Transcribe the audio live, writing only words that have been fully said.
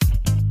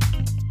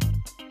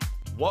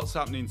What's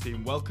happening,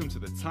 team? Welcome to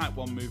the Type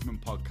 1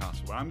 Movement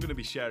Podcast, where I'm going to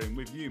be sharing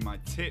with you my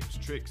tips,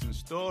 tricks and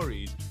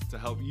stories to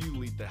help you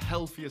lead the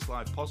healthiest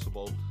life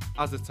possible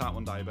as a Type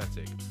 1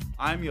 diabetic.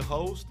 I'm your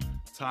host,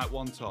 Type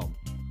 1 Tom.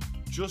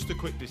 Just a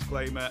quick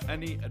disclaimer,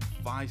 any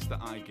advice that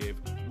I give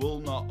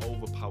will not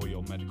overpower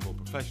your medical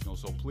professional,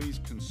 so please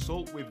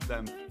consult with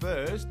them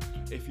first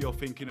if you're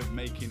thinking of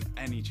making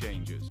any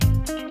changes.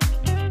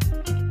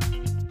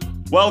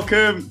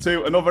 Welcome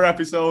to another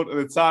episode of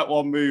the Type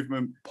 1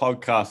 Movement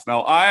Podcast.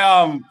 Now,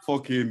 I am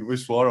we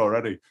swore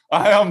already.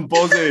 I am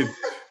buzzing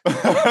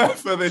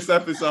for this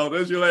episode.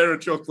 As you'll hear her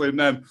chuckling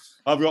then,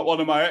 I've got one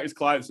of my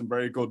ex-clients and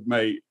very good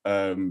mate,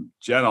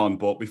 Jen, on.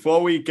 But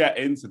before we get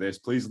into this,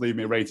 please leave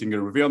me a rating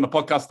and a review on the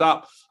podcast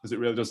app, as it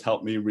really does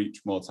help me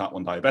reach more Type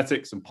 1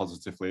 diabetics and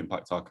positively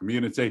impact our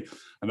community.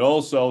 And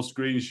also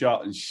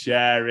screenshot and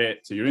share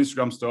it to your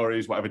Instagram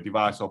stories, whatever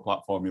device or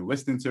platform you're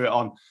listening to it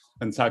on,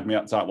 and tag me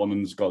at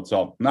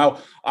Type1_Tom. Now,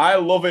 I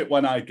love it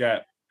when I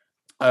get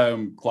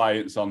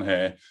clients on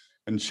here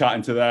and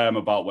chatting to them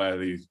about where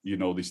they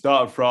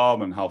started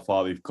from and how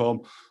far they've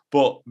come.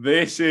 But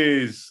this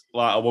is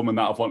like a woman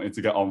that I've wanted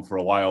to get on for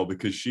a while,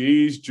 because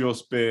she's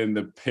just been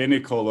the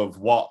pinnacle of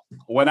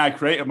when I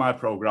created my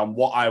program,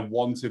 what I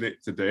wanted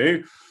it to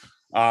do.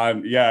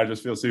 And yeah, I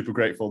just feel super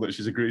grateful that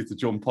she's agreed to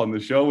jump on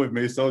the show with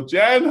me. So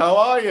Jen, how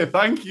are you?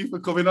 Thank you for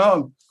coming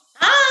on.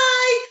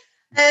 Hi.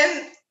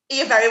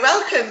 You're very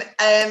welcome.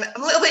 I'm a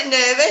little bit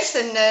nervous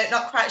and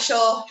not quite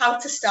sure how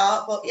to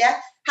start, but yeah.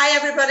 Hi,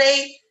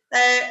 everybody.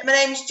 My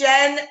name's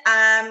Jen.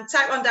 I'm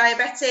Type 1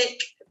 diabetic,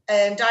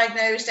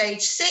 diagnosed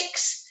age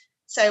 6.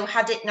 So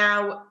had it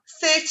now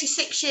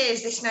 36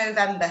 years this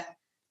November.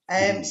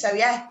 So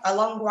yeah, a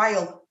long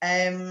while.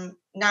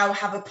 Now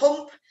have a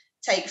pump,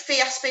 take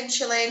Fiasp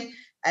insulin.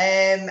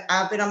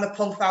 I've been on the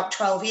pump about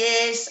 12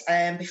 years.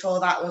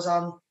 Before that was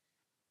on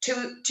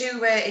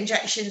two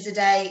injections a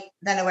day,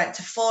 then I went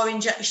to 4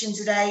 injections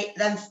a day,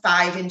 then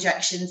 5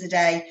 injections a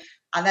day,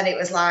 and then it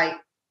was like,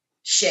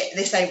 shit,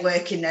 this ain't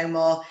working no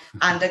more.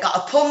 And I got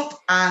a pump,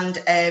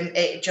 and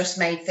it just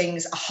made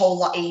things a whole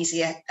lot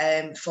easier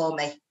for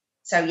me.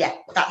 So yeah,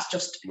 that's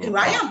just who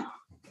I am.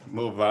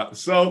 Love that.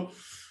 So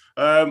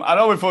I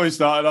know before we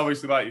started,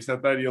 obviously, like you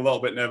said, then you're a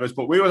little bit nervous,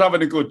 but we were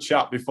having a good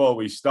chat before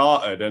we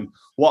started, and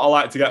what I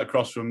like to get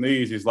across from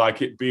these is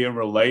like it being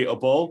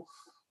relatable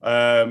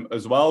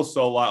as well.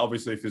 So like,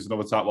 obviously, if there's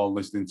another Type 1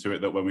 listening to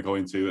it that when we go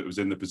into it was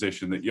in the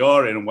position that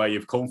you're in and where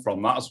you've come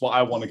from, that's what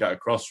I want to get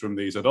across from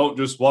these. I don't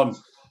just want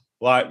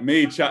like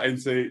me chatting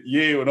to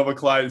you and other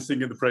clients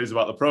singing the praise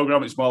about the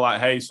program. It's more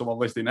like, hey, someone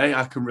listening, hey,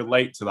 I can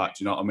relate to that.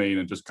 Do you know what I mean?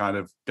 And just kind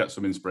of get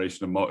some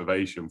inspiration and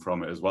motivation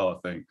from it as well, I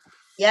think.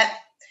 Yeah.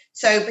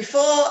 So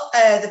before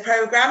the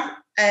program,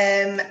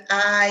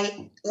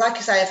 like I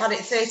say, I've had it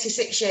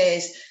 36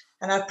 years,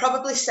 and I'd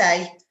probably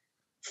say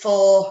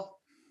for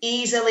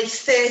easily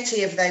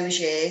 30 of those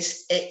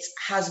years, it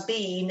has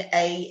been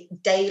a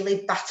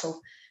daily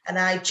battle. And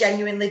I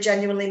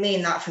genuinely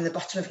mean that from the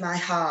bottom of my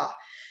heart.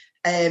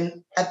 A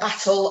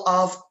battle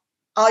of,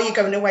 are you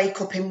going to wake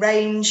up in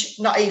range?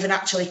 Not even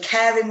actually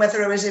caring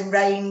whether I was in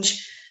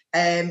range,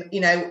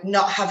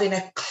 not having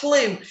a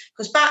clue.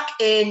 Because back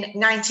in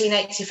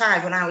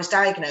 1985, when I was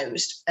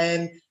diagnosed,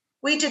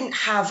 we didn't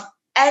have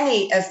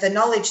any of the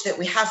knowledge that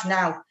we have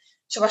now.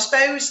 So I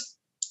suppose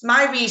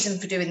my reason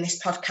for doing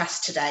this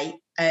podcast today,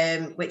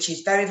 which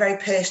is very, very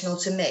personal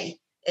to me,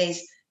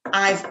 is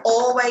I've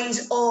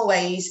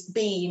always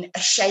been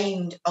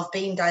ashamed of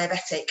being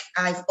diabetic.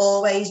 I've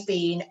always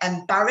been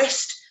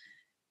embarrassed.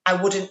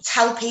 I wouldn't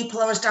tell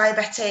people I was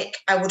diabetic.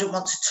 I wouldn't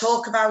want to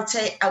talk about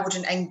it. I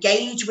wouldn't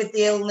engage with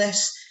the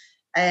illness.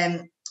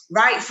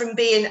 Right from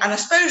being, and I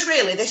suppose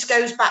really this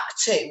goes back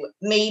to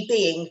me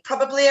being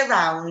probably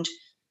around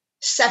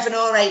 7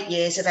 or 8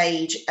 years of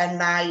age,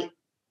 and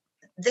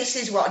this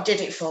is what did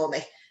it for me.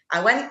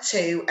 I went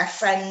to a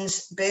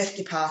friend's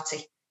birthday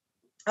party.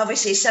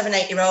 Obviously, 7,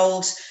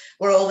 8-year-olds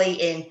were all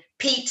eating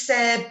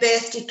pizza,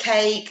 birthday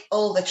cake,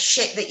 all the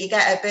shit that you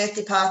get at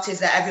birthday parties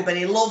that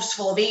everybody loves,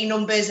 full of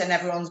E-numbers, and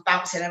everyone's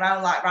bouncing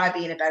around like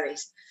Ribena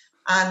berries.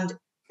 And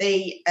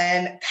the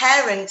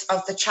parent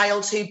of the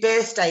child whose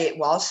birthday it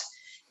was,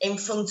 in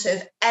front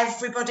of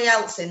everybody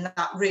else in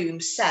that room,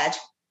 said,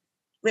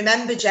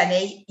 "Remember,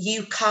 Jenny,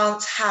 you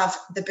can't have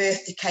the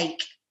birthday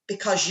cake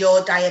because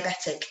you're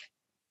diabetic."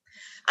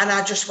 And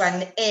I just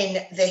went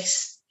in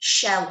this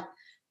shell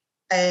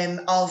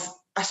of,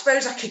 I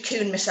suppose I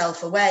cocooned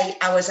myself away.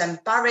 I was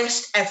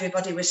embarrassed.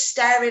 Everybody was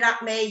staring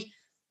at me.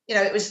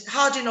 It was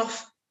hard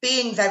enough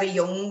being very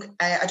young.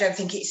 I don't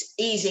think it's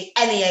easy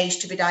any age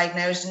to be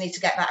diagnosed. I need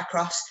to get that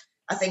across.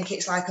 I think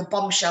it's like a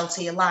bombshell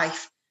to your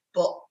life.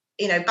 But,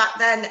 back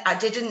then I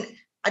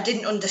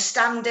didn't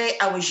understand it.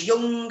 I was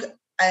young.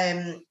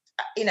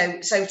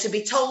 So to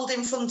be told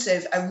in front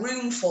of a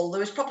room full, there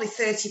was probably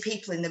 30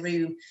 people in the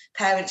room,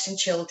 parents and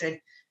children,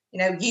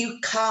 you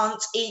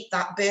can't eat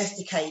that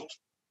birthday cake,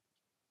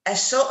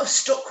 has sort of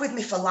stuck with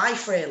me for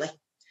life, really,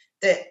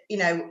 that,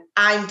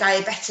 I'm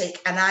diabetic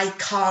and I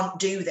can't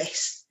do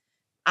this.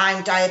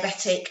 I'm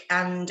diabetic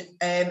and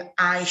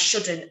I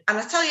shouldn't. And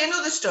I'll tell you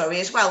another story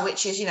as well,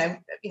 which is,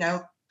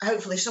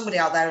 hopefully somebody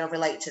out there will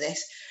relate to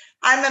this.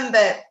 I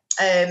remember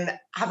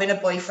having a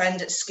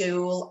boyfriend at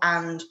school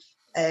and,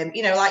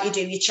 like you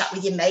do, you chat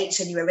with your mates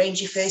and you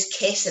arrange your first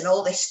kiss and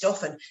all this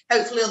stuff. And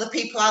hopefully other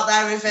people out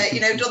there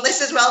have, done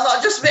this as well,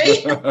 not just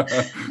me.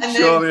 And,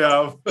 surely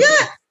have.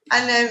 Yeah.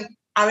 And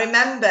I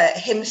remember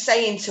him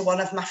saying to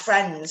one of my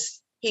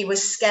friends, he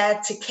was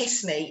scared to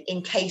kiss me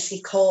in case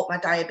he caught my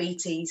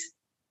diabetes.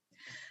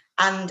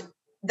 And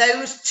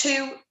those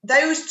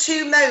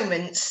two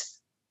moments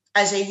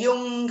as a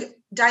young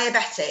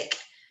diabetic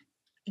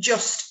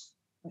just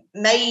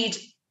made,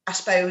 I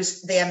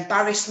suppose, the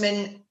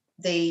embarrassment,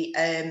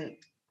 I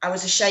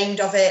was ashamed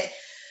of it.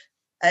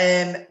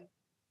 I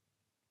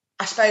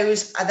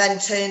suppose I then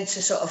turned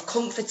to sort of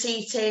comfort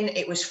eating.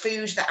 It was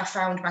food that I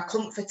found my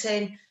comfort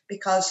in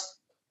because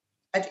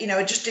I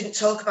just didn't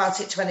talk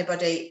about it to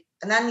anybody.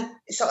 And then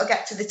sort of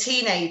get to the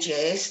teenage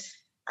years,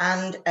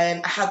 and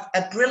I had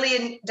a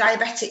brilliant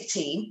diabetic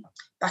team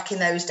back in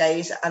those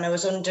days, and I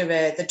was under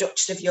the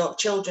Duchess of York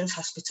Children's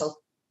Hospital,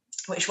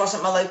 which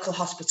wasn't my local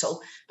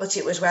hospital, but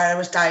it was where I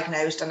was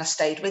diagnosed, and I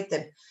stayed with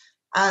them.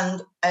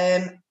 And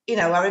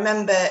I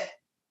remember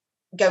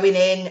going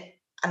in,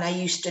 and I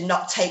used to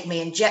not take my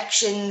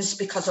injections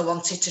because I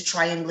wanted to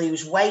try and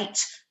lose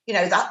weight.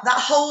 That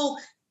whole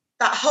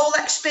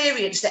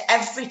experience that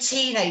every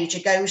teenager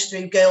goes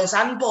through, girls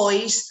and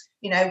boys,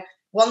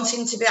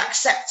 wanting to be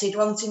accepted,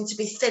 wanting to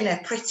be thinner,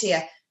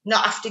 prettier,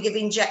 not have to give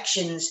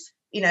injections,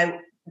 that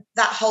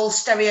whole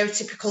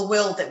stereotypical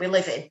world that we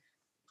live in.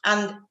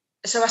 And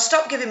so I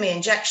stopped giving me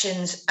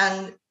injections.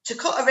 And to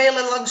cut a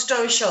really long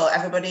story short,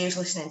 everybody who's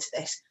listening to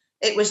this,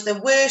 it was the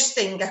worst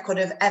thing I could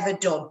have ever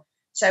done.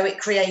 So it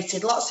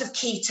created lots of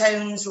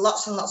ketones,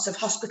 lots and lots of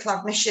hospital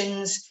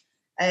admissions.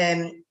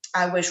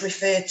 I was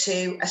referred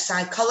to a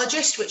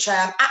psychologist, which I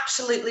am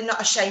absolutely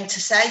not ashamed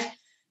to say.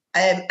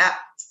 At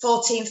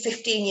 14,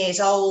 15 years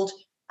old,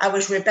 I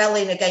was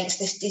rebelling against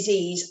this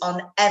disease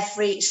on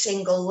every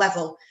single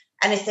level.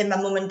 Anything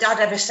my mum and dad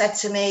ever said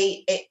to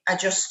me, I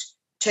just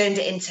turned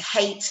it into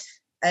hate.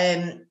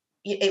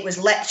 It was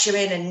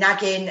lecturing and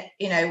nagging.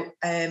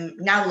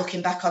 Now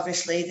looking back,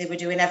 obviously, they were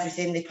doing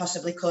everything they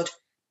possibly could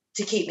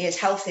to keep me as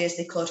healthy as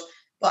they could.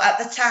 But at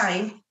the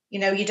time,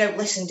 you don't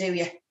listen, do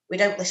you? We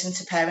don't listen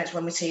to parents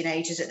when we're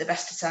teenagers at the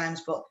best of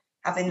times, but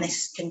having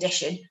this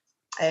condition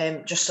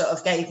just sort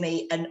of gave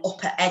me an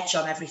upper edge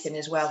on everything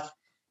as well.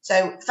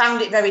 So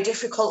found it very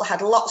difficult,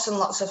 had lots and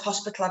lots of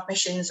hospital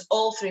admissions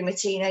all through my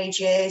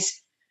teenage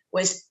years,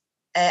 was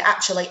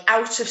actually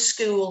out of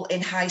school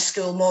in high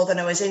school more than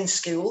I was in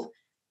school,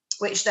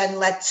 which then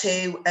led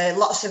to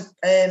lots of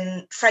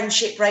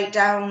friendship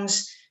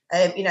breakdowns.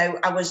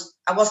 I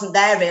wasn't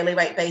there really,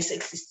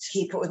 basically to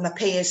keep up with my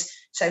peers.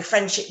 So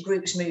friendship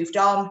groups moved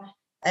on.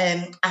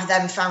 I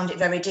then found it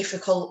very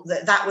difficult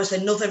that was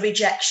another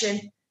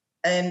rejection,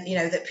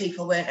 that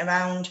people weren't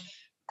around.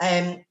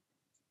 And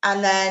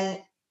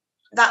then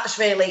that's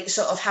really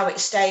sort of how it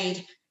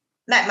stayed.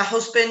 Met my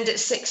husband at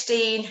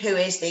 16, who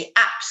is the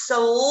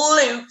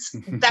absolute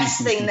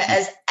best thing that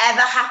has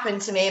ever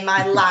happened to me in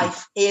my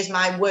life. He is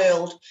my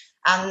world.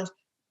 And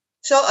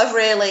sort of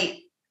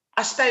really,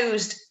 I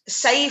suppose,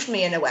 saved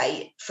me in a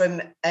way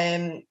from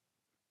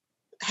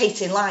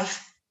hating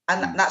life.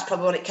 And that's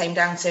probably what it came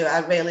down to. I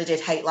really did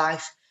hate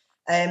life.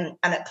 And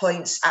at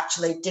points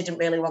actually didn't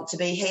really want to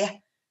be here.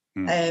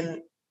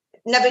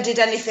 Never did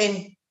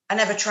anything. I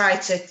never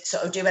tried to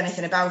sort of do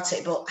anything about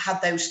it, but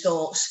had those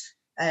thoughts.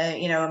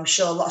 I'm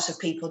sure lots of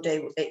people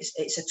do.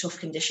 It's a tough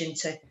condition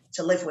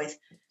to live with.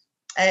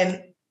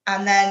 And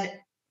then,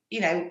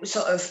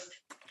 sort of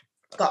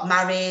got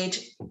married,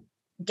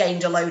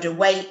 gained a load of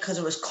weight because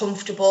I was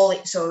comfortable.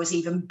 So I was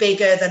even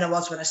bigger than I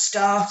was when I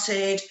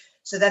started.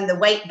 So then the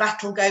weight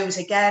battle goes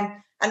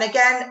again. And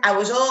again, I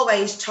was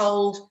always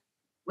told,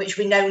 which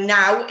we know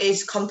now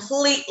is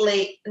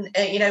completely,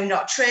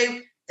 not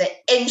true,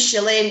 that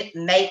insulin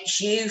makes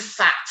you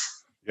fat.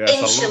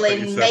 Yes,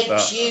 insulin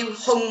makes you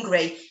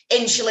hungry.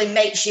 Insulin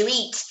makes you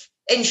eat.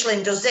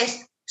 Insulin does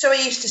this. So I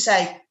used to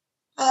say,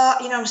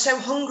 I'm so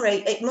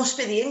hungry. It must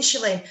be the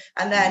insulin.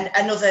 And then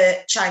another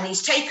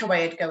Chinese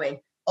takeaway would go in,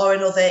 or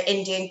another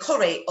Indian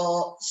curry,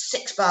 or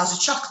 6 bars of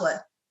chocolate.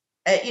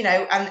 And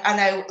I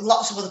know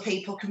lots of other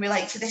people can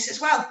relate to this as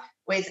well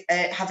with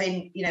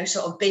having,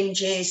 sort of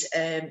binges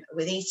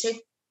with eating.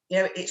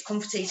 It's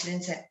comfort eating,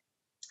 isn't it?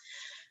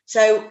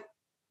 So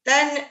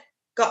then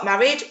got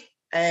married,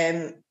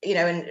 and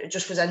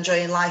just was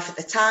enjoying life at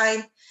the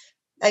time.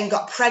 Then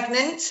got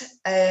pregnant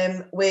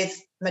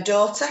with my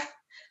daughter.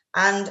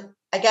 And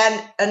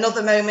again,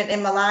 another moment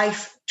in my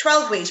life,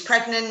 12 weeks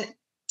pregnant,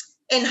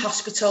 in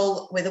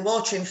hospital with a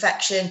water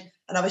infection.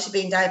 And obviously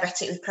being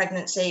diabetic with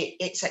pregnancy,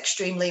 it's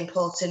extremely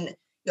important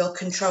your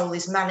control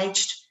is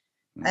managed.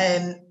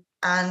 And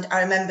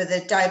I remember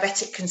the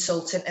diabetic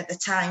consultant at the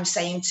time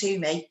saying to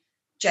me,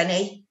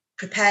 Jenny,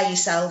 prepare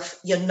yourself,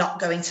 you're not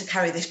going to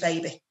carry this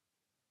baby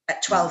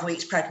at 12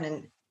 weeks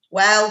pregnant.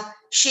 Well,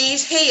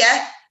 she's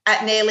here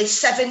at nearly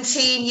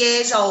 17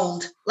 years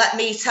old, let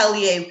me tell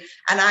you.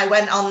 And I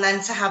went on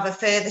then to have a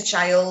further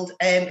child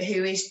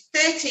who is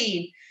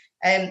 13.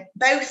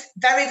 Both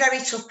very, very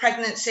tough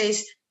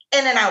pregnancies,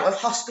 in and out of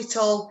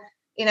hospital,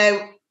 you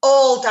know,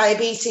 all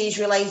diabetes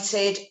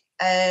related.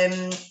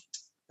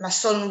 My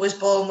son was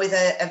born with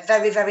a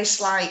very, very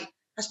slight,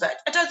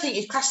 I don't think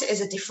you'd class it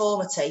as a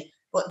deformity,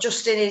 but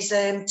just in his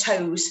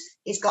toes,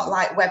 he's got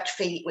like webbed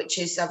feet, which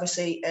is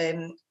obviously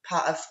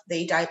part of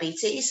the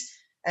diabetes.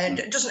 And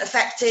it doesn't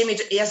affect him.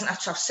 He hasn't had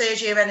to have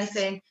surgery or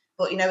anything,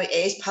 but, you know, it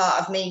is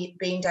part of me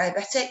being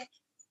diabetic.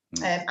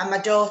 And my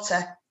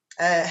daughter,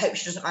 hope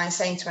she doesn't mind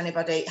saying to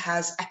anybody,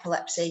 has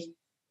epilepsy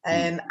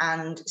and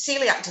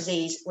celiac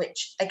disease,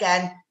 which,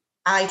 again,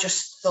 I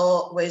just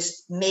thought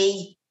was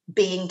me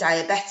being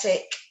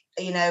diabetic.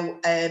 You know,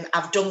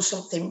 I've done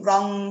something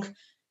wrong.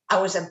 I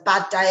was a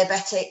bad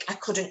diabetic. I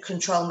couldn't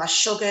control my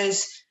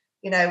sugars.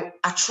 You know,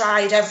 I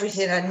tried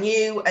everything I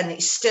knew and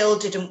it still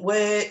didn't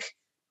work.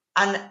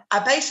 And I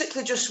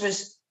basically just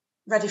was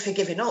ready for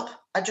giving up.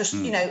 I just,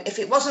 you know, if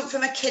it wasn't for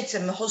my kids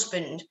and my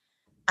husband,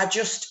 I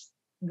just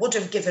would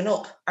have given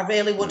up. I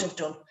really would have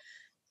done.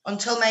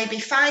 Until maybe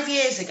 5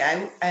 years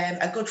ago,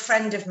 a good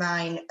friend of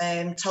mine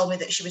told me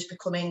that she was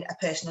becoming a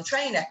personal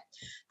trainer.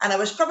 And I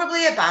was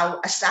probably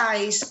about a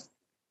size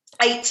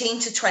 18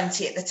 to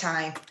 20 at the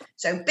time.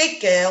 So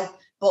big girl,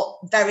 but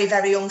very,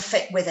 very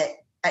unfit with it,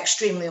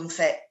 extremely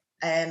unfit.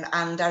 And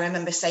I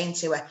remember saying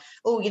to her,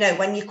 oh, you know,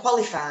 when you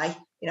qualify,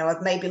 you know,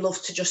 I'd maybe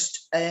love to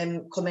just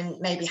come and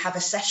maybe have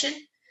a session.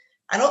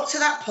 And up to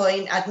that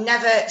point, I'd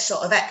never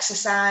sort of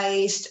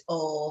exercised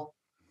or,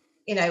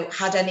 you know,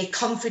 had any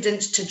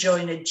confidence to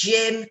join a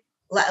gym,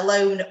 let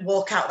alone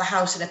walk out the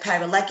house in a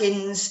pair of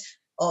leggings.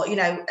 Or, you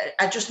know,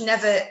 I just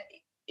never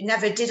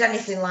did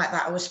anything like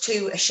that. I was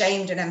too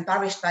ashamed and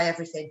embarrassed by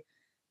everything.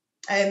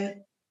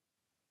 And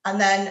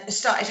then I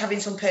started having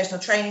some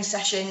personal training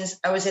sessions.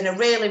 I was in a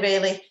really,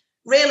 really,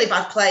 really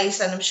bad place.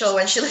 And I'm sure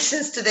when she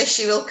listens to this,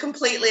 she will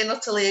completely and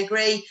utterly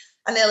agree.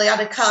 I nearly had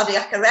a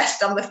cardiac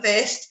arrest on the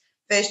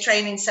first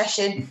training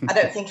session. I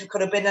don't think I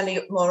could have been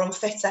any more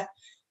unfitter.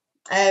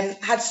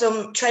 Had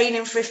some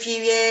training for a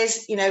few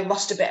years, you know,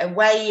 lost a bit of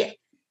weight,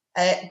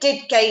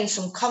 did gain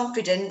some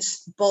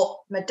confidence, but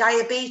my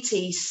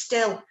diabetes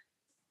still,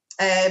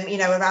 you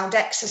know, around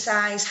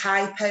exercise,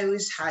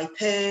 hypos,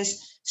 hypers,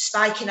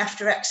 spiking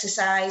after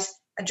exercise.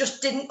 I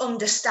just didn't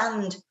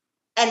understand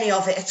any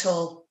of it at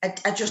all.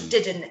 I just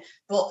didn't.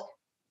 But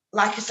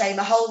like I say,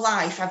 my whole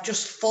life, I've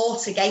just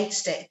fought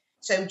against it.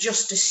 So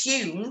just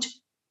assumed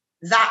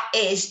that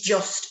is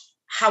just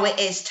how it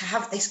is to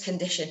have this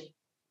condition.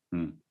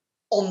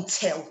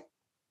 Until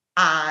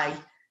I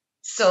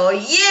saw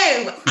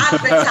you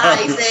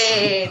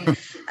advertising.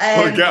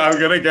 I'm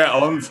going to get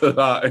on to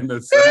that in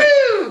a sec.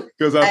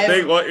 Because I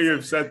think what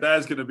you've said there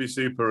is going to be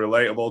super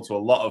relatable to a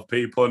lot of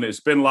people. And it's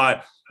been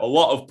like a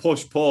lot of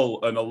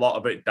push-pull and a lot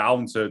of it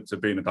down to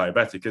being a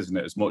diabetic, isn't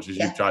it? As much as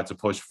you've tried to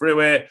push through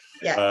it.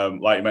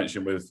 Like you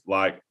mentioned with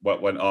like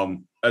what went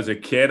on as a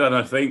kid. And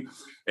I think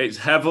it's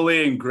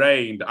heavily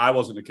ingrained. I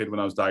wasn't a kid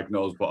when I was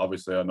diagnosed, but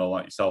obviously I know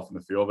like yourself and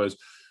a few others.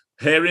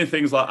 Hearing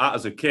things like that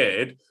as a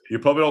kid, you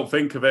probably don't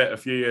think of it a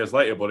few years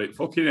later, but it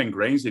fucking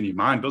ingrains in your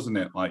mind, doesn't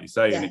it? Like you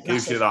say, and it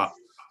gives you that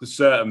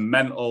certain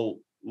mental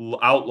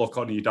outlook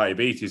on your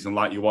diabetes, and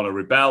like you want to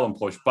rebel and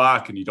push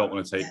back, and you don't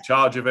want to take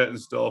charge of it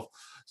and stuff.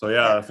 So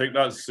I think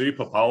that's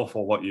super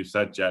powerful what you've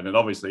said, Jen. And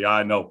obviously,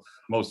 I know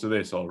most of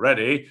this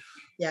already,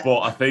 but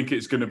I think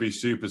it's going to be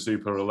super,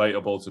 super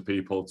relatable to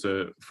people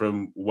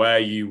from where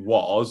you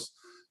was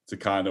to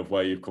kind of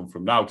where you've come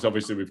from now, because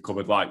obviously we've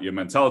covered like your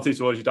mentality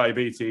towards your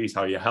diabetes,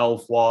 how your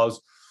health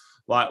was.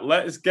 Like,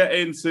 let's get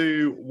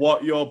into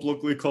what your blood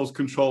glucose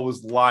control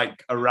was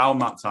like around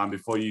that time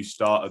before you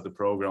started the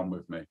program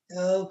with me.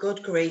 Oh,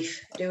 good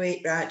grief! Do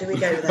we go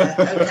there?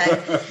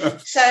 Okay.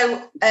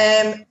 So,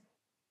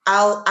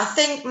 I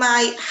think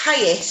my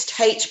highest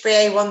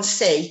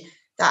HbA1c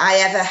that I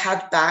ever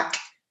had back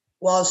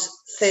was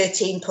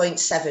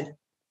 13.7.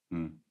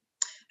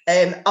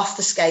 Off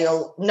the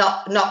scale,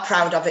 not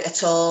proud of it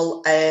at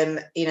all,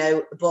 you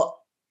know, but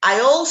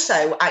I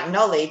also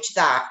acknowledge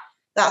that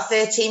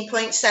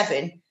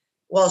 13.7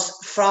 was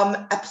from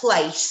a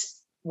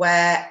place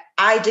where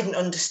I didn't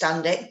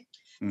understand it.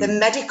 The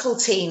medical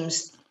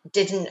teams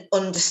didn't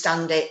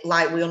understand it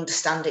like we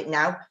understand it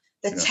now.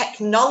 The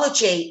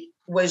technology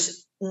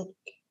was,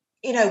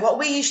 you know, what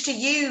we used to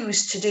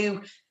use to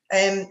do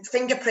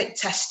finger prick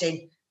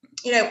testing.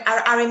 You know,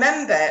 I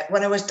remember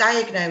when I was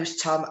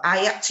diagnosed, Tom, I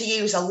had to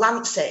use a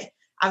lancet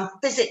and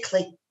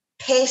physically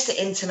pierce it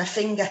into my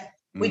finger.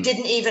 We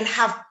didn't even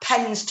have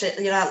pens to,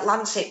 you know,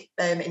 lancet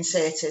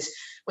inserters.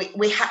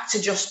 We had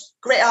to just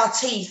grit our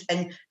teeth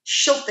and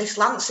shove this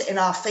lancet in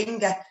our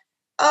finger.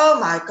 Oh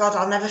my God,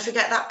 I'll never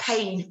forget that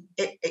pain.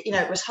 You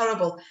know, it was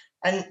horrible.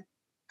 And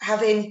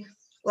having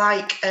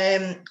like,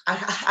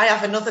 I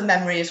have another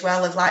memory as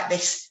well of like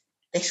this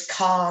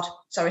card.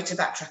 Sorry to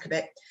backtrack a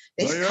bit.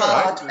 This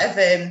card of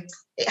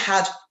it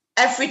had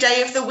every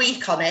day of the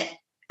week on it,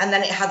 and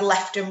then it had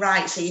left and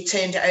right, so you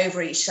turned it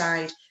over each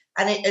side.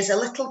 and it is a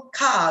little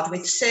card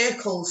with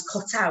circles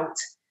cut out.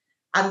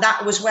 And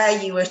that was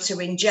where you were to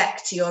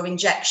inject your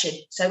injection.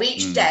 So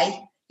each day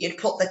you'd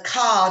put the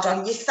card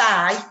on your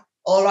thigh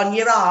or on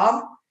your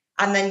arm,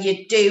 and then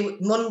you'd do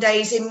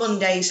Mondays in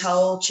Mondays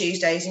hole,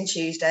 Tuesdays in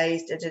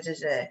Tuesdays.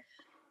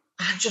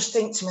 I just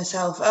think to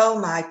myself, oh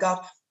my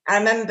God. I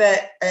remember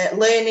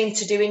learning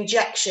to do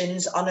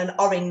injections on an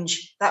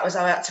orange. That was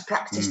how I had to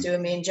practice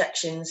doing my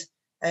injections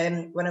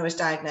when I was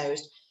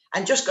diagnosed.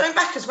 And just going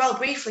back as well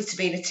briefly to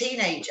being a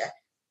teenager,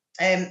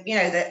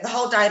 the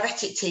whole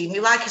diabetic team,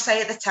 who, like I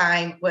say at the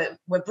time,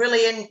 were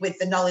brilliant with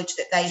the knowledge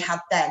that they had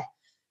then.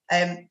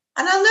 And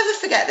I'll never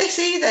forget this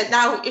either.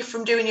 Now, if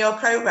from doing your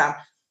programme,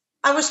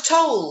 I was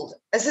told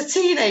as a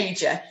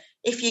teenager,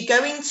 if you're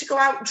going to go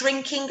out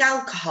drinking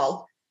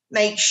alcohol,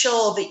 make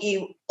sure that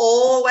you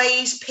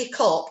always pick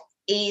up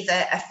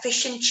either a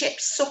fish and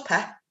chips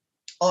supper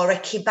or a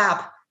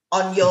kebab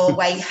on your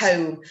way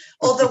home.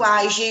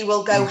 Otherwise, you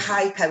will go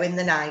hypo in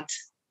the night.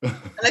 And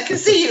I can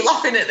see you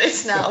laughing at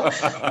this now.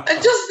 I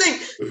just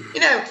think,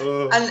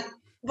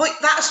 but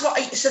that's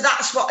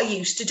what I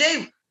used to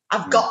do.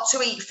 I've got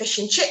to eat fish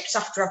and chips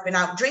after I've been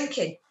out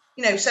drinking.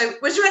 So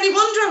was there any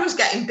wonder I was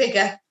getting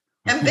bigger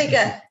and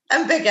bigger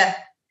and bigger?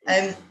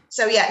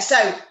 So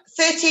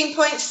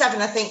 13.7,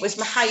 I think, was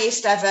my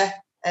highest ever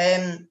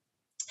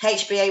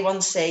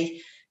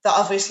HbA1c. That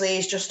obviously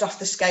is just off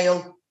the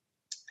scale,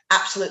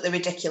 absolutely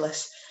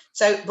ridiculous.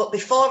 So, but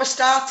before I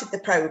started the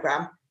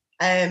programme,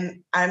 I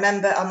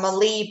remember on my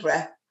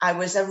Libra, I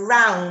was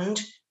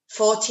around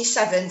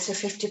 47 to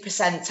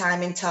 50%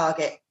 time in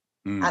target.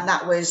 And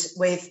that was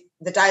with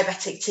the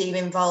diabetic team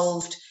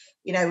involved,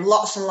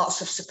 lots and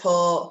lots of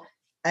support.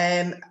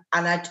 And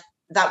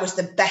that was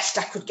the best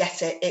I could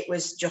get it. It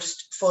was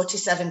just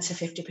 47 to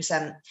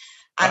 50%.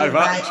 I've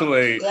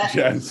actually,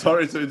 Jen,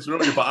 sorry to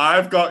interrupt you, but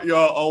I've got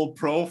your old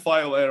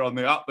profile here on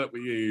the app that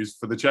we use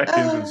for the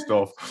check-ins and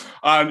stuff.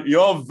 And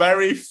your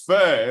very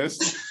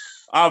first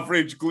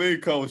average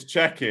glucose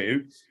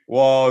check-in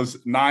was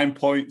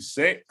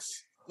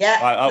 9.6. Yeah,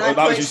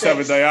 that was your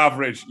 7-day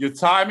average. Your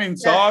time in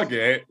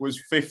target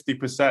was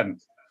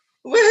 50%.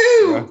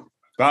 Woohoo!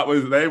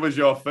 Yeah, they was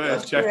your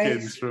first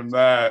check-ins from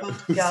there.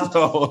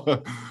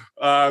 So,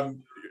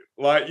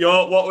 what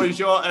was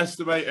your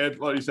estimated?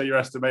 What did you say? Your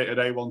estimated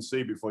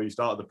A1C before you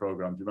started the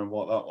program? Do you remember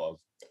what that was?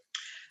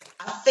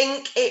 I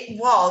think it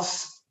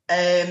was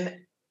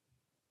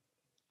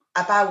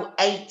about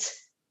 8.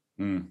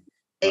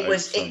 It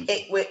was, and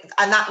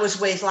that was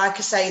with, like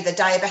I say, the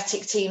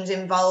diabetic teams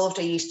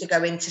involved. I used to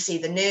go in to see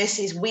the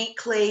nurses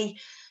weekly.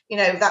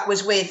 That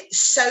was with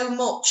so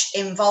much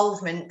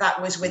involvement.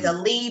 That was with a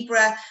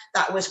Libra.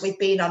 That was with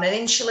being on an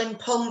insulin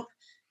pump.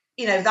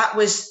 That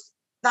was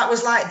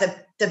like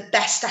the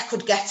best I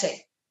could get it.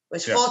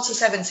 Was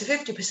 47 to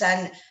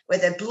 50%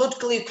 with a blood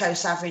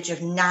glucose average of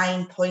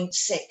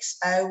 9.6.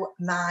 Oh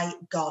my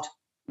God.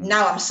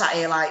 Now I'm sat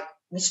here like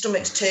my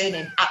stomach's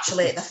turning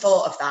actually at the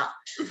thought of that.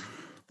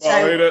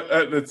 Well, I mean,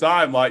 at the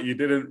time, you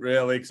didn't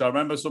really, because I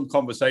remember some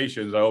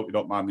conversations, I hope you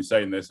don't mind me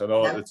saying this, I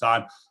know at the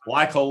time,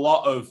 like a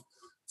lot of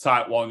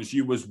type 1s,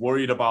 you was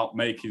worried about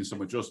making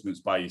some adjustments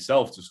by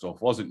yourself to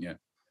stuff, wasn't you?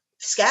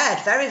 Scared,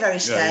 very, very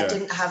scared.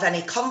 Didn't have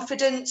any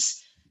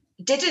confidence.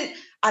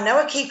 I know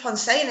I keep on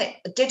saying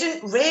it,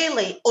 didn't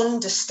really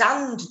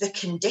understand the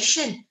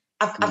condition.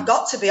 I've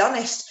got to be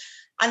honest.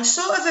 And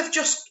sort of have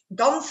just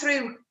gone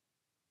through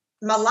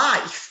my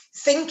life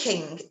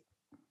thinking,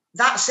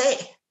 that's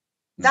it.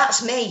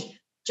 That's me.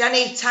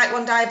 Jenny, type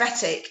 1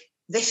 diabetic.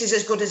 This is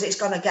as good as it's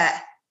going to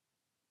get.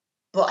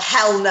 But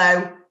hell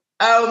no.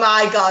 Oh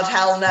my God,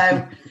 hell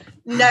no.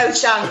 No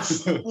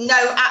chance.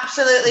 No,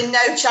 absolutely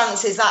no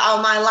chance. Is that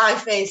how my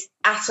life is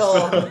at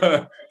all?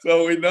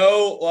 So we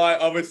know,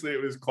 obviously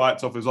it was quite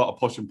tough. There's a lot of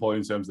push and pull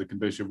in terms of the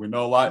condition. We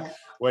know,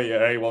 where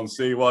your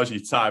A1C was,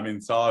 your time in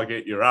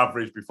target, your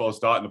average before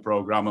starting the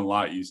program, and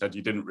like you said,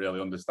 you didn't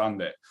really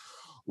understand it.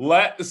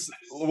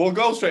 We'll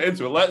go straight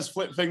into it. Let's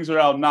flip things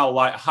around now.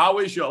 Let's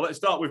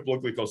start with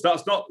blood glucose.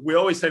 We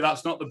always say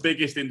that's not the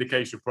biggest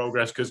indication of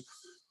progress, because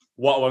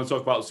what I want to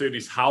talk about soon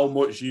is how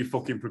much you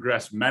fucking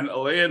progress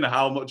mentally and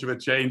how much of a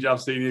change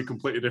I've seen you, a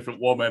completely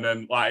different woman,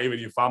 and even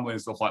your family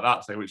and stuff like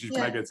that, which is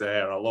mega to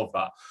hear. I love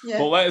that. Yeah.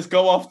 But let's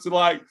go off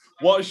to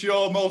what's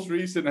your most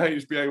recent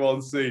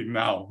HbA1c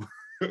now?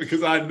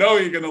 Because I know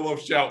you're going to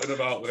love shouting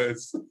about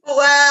this. Well,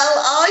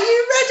 are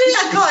you ready?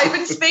 I can't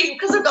even speak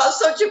because I've got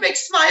such a big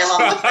smile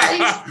on my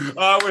face.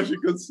 I wish you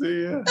could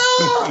see you.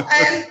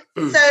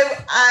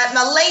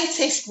 My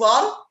latest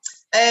one,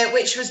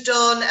 which was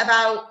done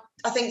about,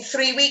 I think,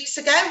 3 weeks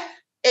ago,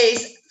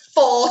 is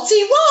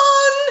 41.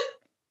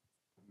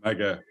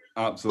 Mega.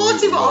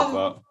 Absolutely 41.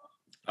 Love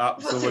that.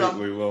 Absolutely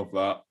 41. Love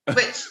that.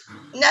 Which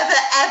never,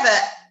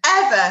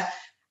 ever.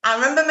 I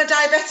remember my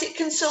diabetic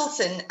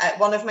consultant at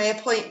one of my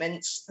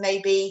appointments,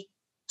 maybe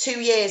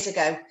 2 years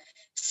ago,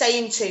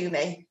 saying to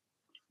me,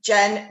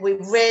 Jen, we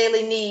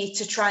really need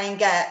to try and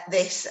get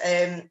this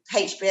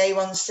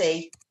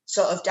HbA1c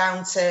sort of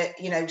down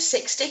to,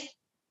 60.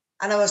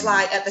 And I was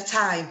like, at the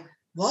time,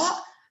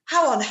 what?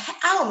 How am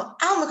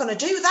I going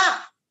to do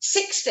that?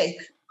 60?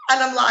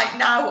 And I'm like,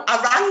 now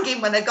I rang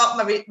him when I got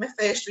my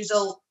first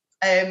result,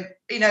 and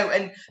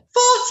 41.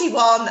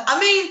 I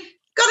mean,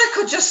 God, I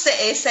could just sit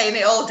here saying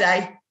it all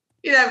day,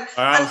 I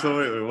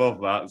absolutely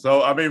love that.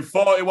 So, I mean,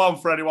 41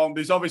 for anyone,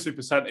 there's obviously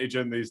percentage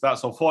in these.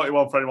 So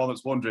 41 for anyone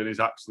that's wondering is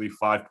actually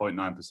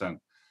 5.9%.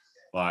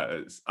 Like,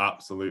 it's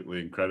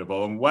absolutely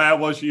incredible. And where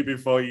was you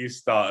before you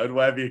started?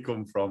 Where have you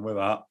come from with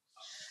that?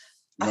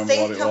 Remember I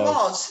think I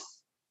was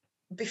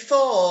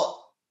before.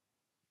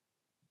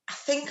 I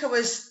think I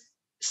was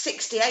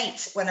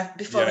 68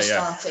 before I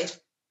started.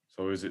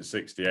 So was it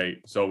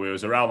 68? So it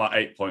was around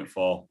like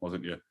 8.4,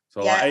 wasn't you?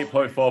 So like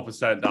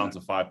 8.4% down to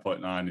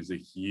 5.9 is a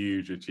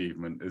huge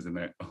achievement, isn't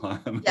it? I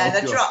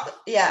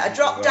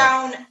dropped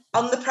down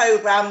on the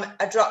program.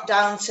 I dropped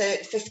down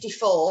to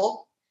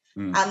 54,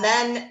 and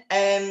then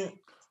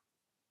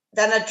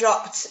I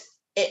dropped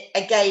it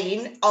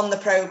again on the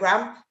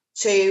program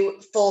to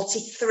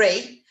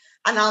 43.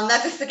 And I'll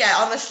never forget,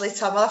 honestly,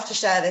 Tom, I'll have to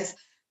share this.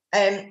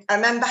 I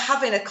remember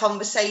having a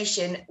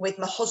conversation with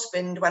my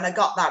husband when I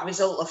got that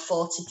result of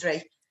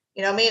 43.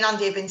 Me and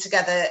Andy have been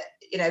together,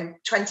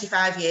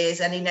 25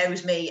 years, and he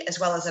knows me as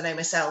well as I know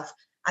myself.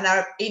 And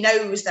he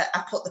knows that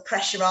I put the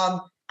pressure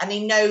on, and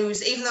he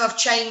knows, even though I've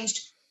changed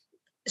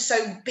so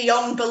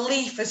beyond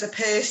belief as a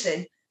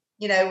person,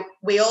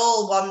 we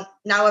all want,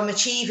 now I'm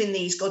achieving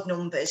these good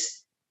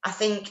numbers. I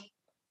think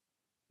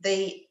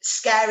the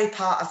scary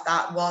part of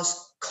that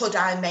was, could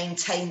I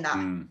maintain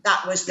that?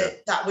 That was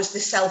the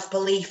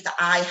self-belief that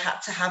I had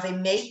to have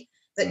in me,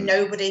 that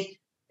nobody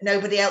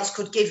else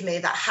could give me,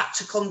 that had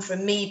to come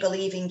from me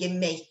believing in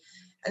me.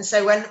 And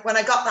so when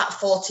I got that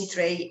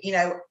 43,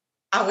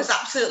 I was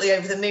absolutely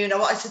over the moon. I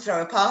wanted to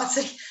throw a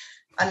party.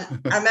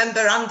 And I remember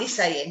Andy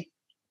saying,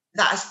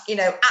 that's,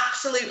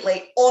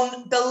 absolutely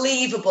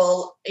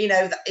unbelievable,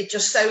 that it's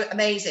just so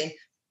amazing.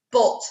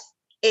 But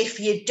if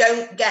you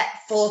don't get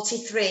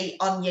 43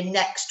 on your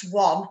next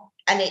one,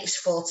 and it's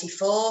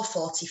 44,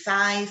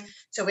 45.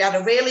 So we had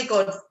a really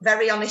good,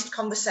 very honest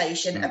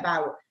conversation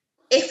about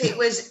if it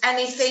was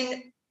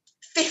anything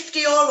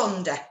 50 or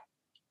under.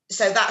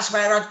 So that's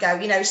where I'd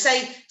go.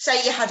 Say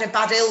you had a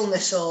bad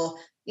illness, or,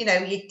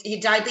 your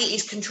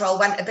diabetes control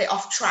went a bit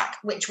off track,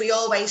 which we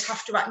always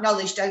have to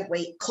acknowledge, don't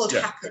we? Could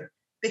happen,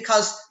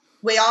 because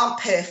we aren't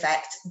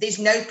perfect. There's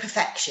no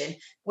perfection.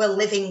 We're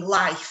living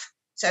life.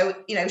 So,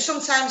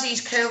 sometimes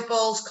these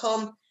curveballs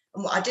come.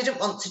 And what I didn't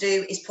want to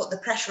do is put the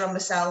pressure on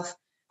myself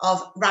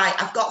of, right,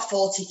 I've got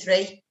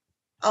 43.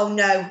 Oh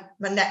no,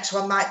 my next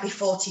one might be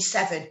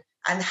 47,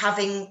 and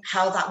having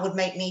how that would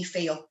make me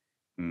feel.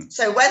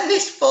 So when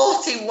this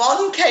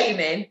 41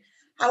 came in,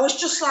 I was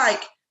just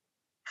like,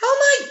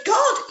 oh my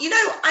God,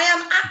 I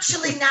am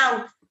actually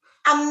now,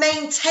 I'm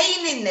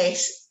maintaining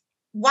this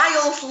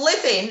whilst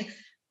living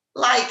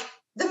like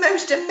the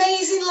most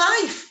amazing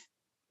life.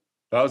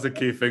 That was the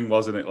key thing,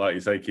 wasn't it? Like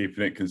you say,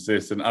 keeping it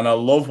consistent. And I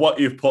love what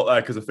you've put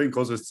there, because I think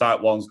us as type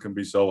ones can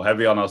be so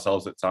heavy on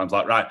ourselves at times.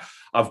 Like, right,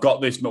 I've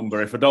got this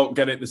number. If I don't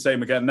get it the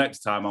same again next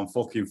time, I'm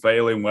fucking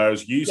failing.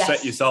 Whereas you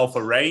set yourself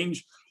a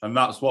range, and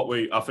that's what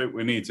I think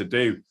we need to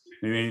do.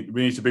 We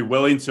need to be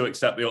willing to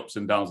accept the ups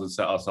and downs and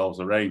set ourselves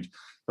a range.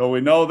 So we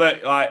know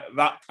that, like,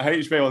 that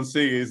HbA1c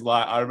is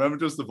like, I remember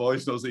just the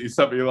voice notes that you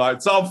sent me, like,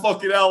 Tom,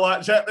 fucking hell,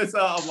 like, check this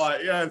out. I'm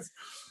like, yes.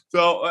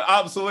 So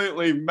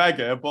absolutely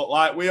mega, but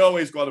like we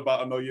always got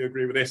about, I know you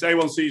agree with this,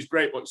 A1C is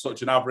great, but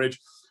such an average.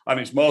 And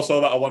it's more so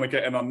that I want to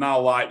get in on now,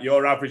 like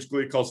your average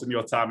glucose and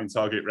your time in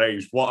target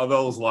range. What are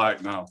those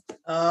like now?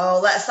 Oh,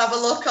 let's have a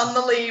look on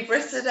the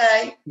Libre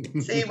today.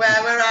 See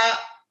where we're at.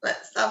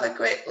 Let's have a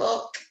quick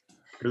look.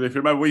 Because if you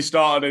remember, we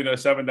started in a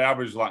 7-day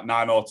average like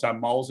 9 or 10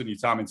 moles, and your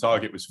time in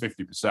target was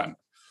 50%.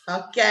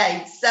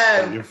 Okay,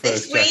 so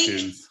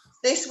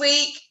this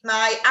week,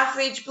 my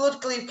average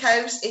blood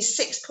glucose is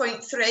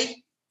 6.3.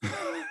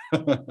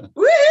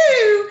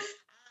 Woo!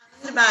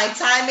 And my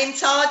time in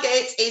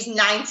target is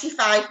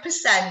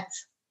 95%.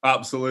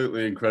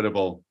 Absolutely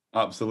incredible.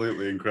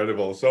 Absolutely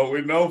incredible. So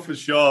we know for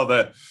sure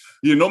that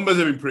your numbers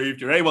have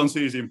improved, your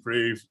A1C has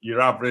improved, your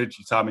average,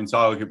 your time in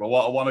target. But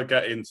what I want to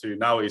get into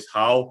now is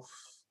how,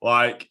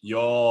 like,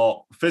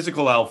 your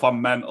physical health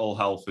and mental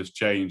health has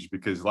changed.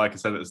 Because, like I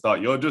said at the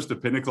start, you're just a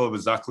pinnacle of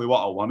exactly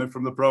what I wanted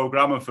from the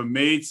program. And for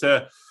me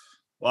to,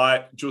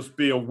 like, just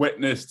be a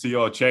witness to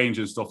your change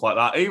and stuff like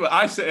that. Even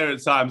I sit here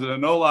at times, and I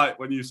know, like,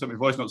 when you sent me a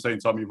voice note saying,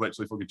 Tom, you've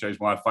literally fucking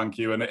changed my life, thank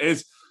you. And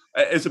it's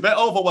a bit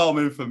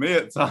overwhelming for me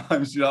at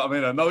times, you know what I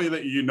mean? I know that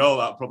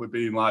that probably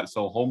being, like,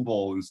 so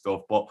humble and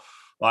stuff, but,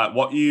 like,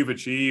 what you've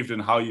achieved and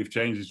how you've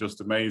changed is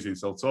just amazing.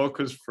 So talk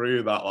us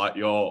through that, like,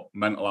 your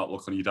mental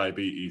outlook on your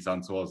diabetes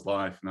and towards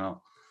life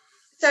now.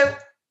 So,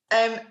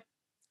 I'm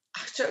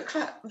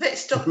a bit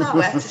stuck now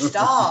where to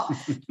start.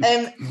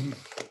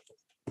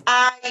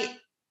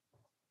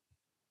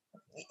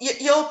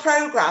 Your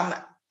program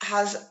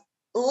has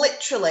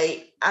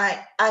literally,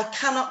 I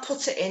cannot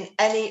put it in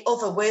any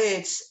other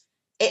words.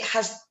 It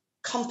has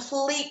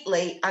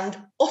completely and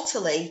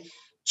utterly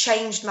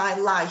changed my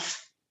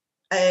life.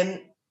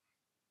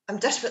 I'm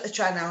desperately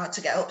trying now not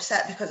to get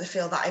upset because I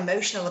feel that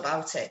emotional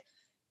about it.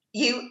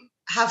 You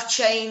have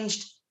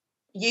changed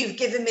you've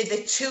given me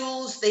the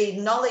tools, the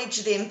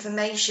knowledge, the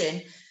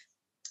information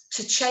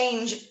to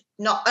change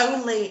not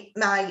only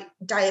my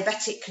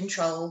diabetic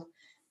control,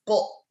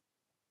 but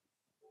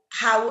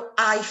how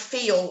I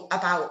feel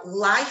about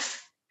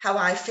life, how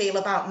I feel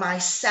about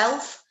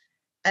myself.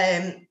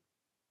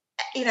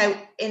 You know,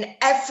 in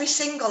every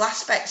single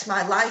aspect,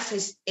 my life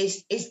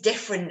is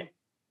different,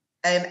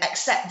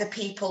 except the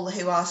people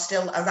who are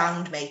still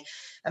around me.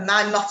 And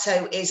my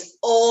motto is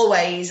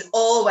always,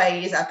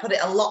 always, I put it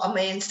a lot on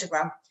my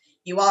Instagram,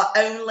 you are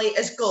only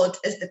as good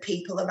as the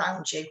people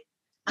around you.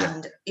 Yeah.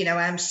 And, you know,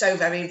 I'm so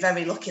very,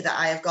 very lucky that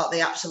I have got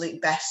the absolute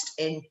best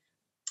in,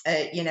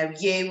 you know,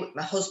 you,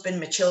 my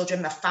husband, my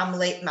children, my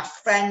family, my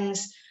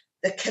friends,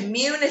 the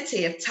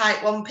community of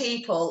type 1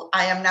 people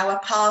I am now a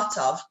part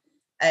of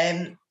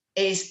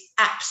is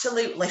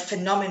absolutely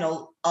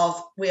phenomenal.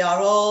 We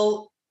are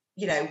all,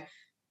 you know,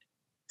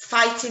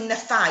 fighting the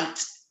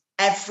fight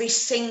every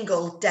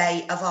single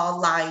day of our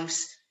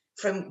lives.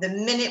 From the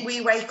minute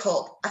we wake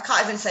up, I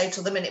can't even say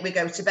till the minute we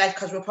go to bed,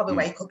 because we'll probably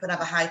wake up and have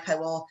a hypo,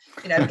 or,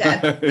 you know,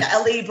 get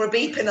a Libra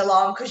beeping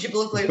alarm because your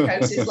blood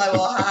glucose is low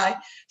or high.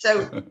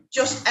 So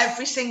just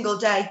every single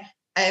day.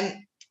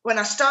 When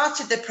I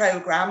started the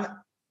program,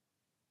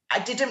 I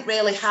didn't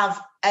really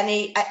have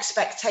any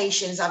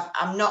expectations.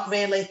 I'm not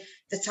really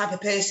the type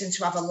of person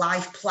to have a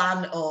life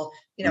plan, or,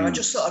 you know, I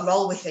just sort of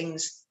roll with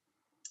things.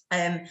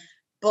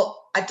 But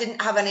I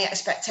didn't have any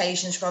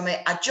expectations from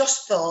it. I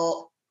just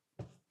thought,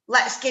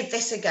 let's give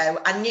this a go.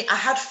 I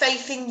had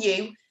faith in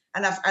you,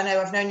 and I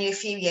know I've known you a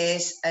few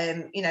years,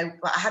 you know,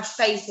 but I had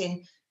faith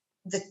in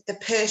the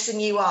person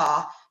you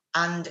are,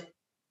 and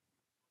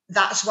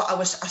that's what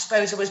I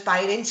suppose I was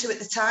buying into at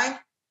the time,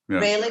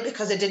 really,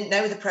 because I didn't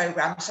know the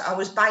program. So I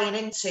was buying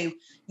into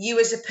you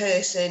as a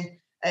person,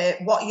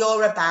 what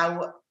you're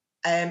about,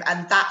 and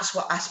that's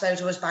what I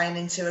suppose I was buying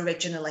into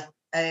originally.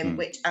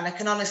 Which, and I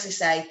can honestly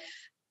say,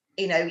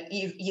 you know,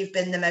 you've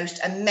been the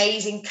most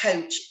amazing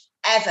coach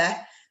ever.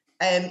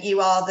 You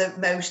are the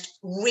most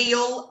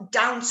real,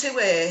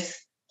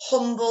 down-to-earth,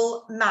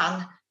 humble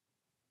man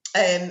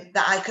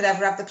that I could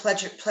ever have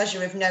the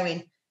pleasure of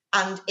knowing.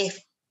 And if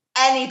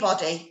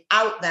anybody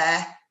out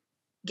there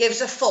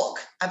gives a fuck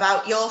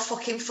about your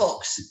fucking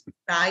fucks,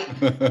 right,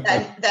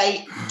 then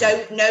they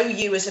don't know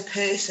you as a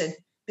person.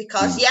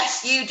 Because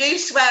yes, you do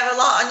swear a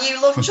lot, and you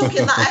love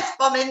chucking that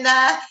F-bomb in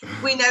there.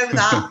 We know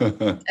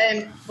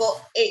that.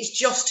 But it's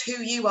just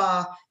who you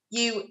are.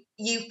 You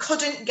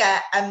couldn't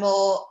get a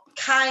more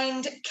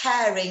kind,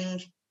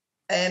 caring,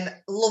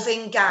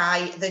 loving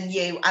guy than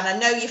you. And I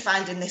know you're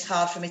finding this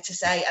hard for me to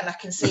say, and I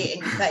can see it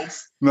in your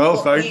face. No,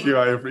 thank you.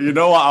 You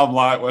know what I'm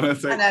like when I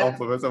take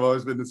compliments. I've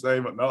always been the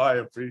same, but no, I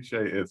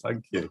appreciate it.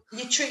 Thank you.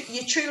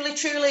 You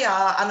truly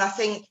are. And I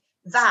think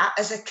that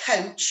as a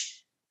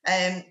coach,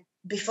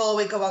 before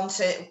we go on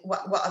to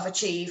what I've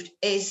achieved,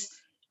 is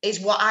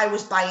what I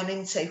was buying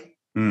into.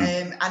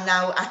 And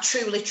now I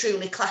truly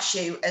class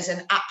you as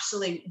an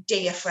absolute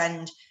dear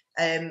friend.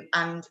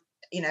 And,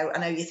 you know, I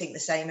know you think the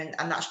same, and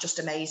that's just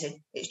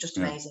amazing. It's just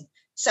amazing.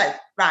 So,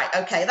 right,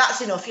 okay,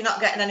 that's enough. You're not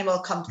getting any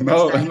more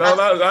compliments.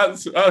 No,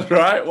 that's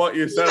right. What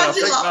you said, I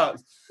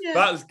think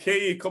that's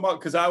key. Come on,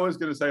 because I was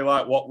going to say,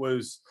 like, what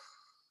was,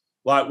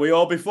 like, we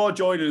all, before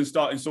joining and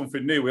starting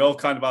something new, we all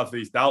kind of have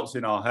these doubts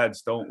in our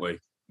heads, don't we?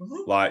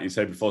 Like you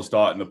said, before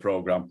starting the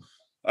program.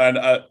 And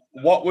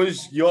what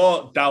was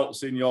your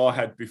doubts in your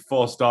head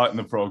before starting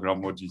the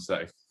program, would you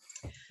say?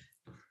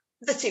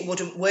 That it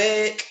wouldn't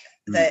work.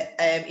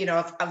 That you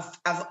know,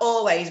 I've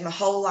always, my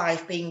whole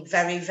life, been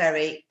very,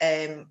 very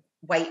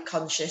weight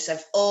conscious.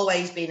 I've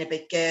always been a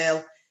big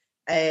girl.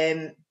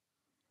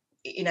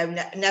 You know,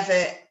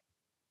 never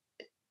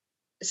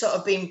sort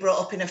of been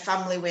brought up in a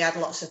family. We had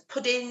lots of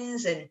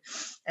puddings and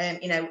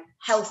you know,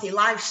 healthy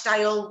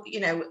lifestyle, you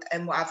know,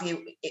 and what have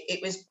you.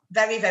 It was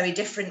very, very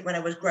different when I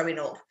was growing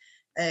up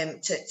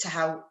to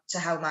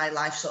how my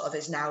life sort of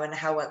is now, and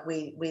how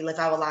we live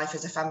our life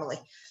as a family.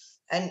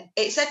 And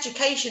it's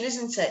education,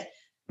 isn't it?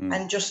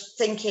 And just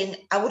thinking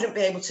I wouldn't be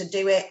able to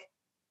do it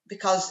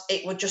because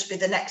it would just be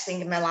the next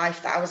thing in my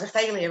life that I was a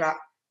failure at,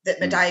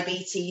 that my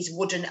diabetes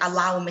wouldn't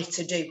allow me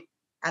to do.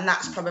 And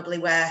that's probably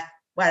where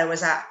I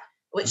was at,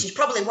 which is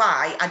probably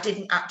why I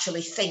didn't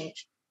actually think,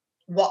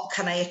 what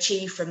can I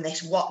achieve from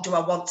this? What do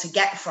I want to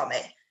get from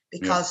it?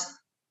 Because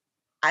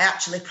I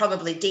actually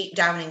probably deep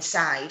down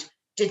inside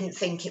didn't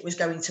think it was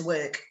going to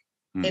work,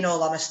 in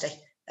all honesty,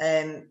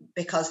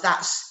 because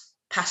that's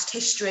past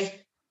history,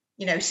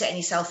 you know, setting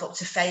yourself up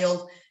to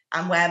fail.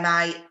 And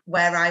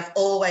where I've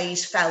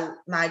always felt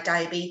my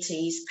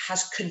diabetes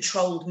has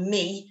controlled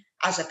me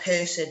as a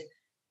person,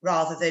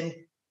 rather than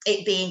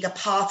it being a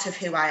part of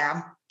who I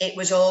am. It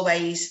was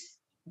always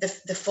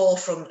the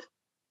forefront,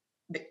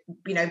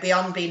 you know,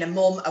 beyond being a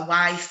mum, a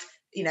wife,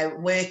 you know,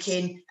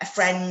 working, a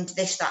friend,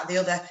 this, that, the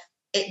other.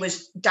 It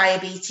was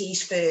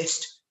diabetes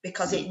first,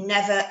 because it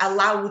never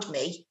allowed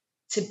me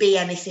to be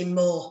anything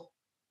more,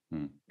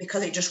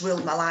 because it just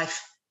ruled my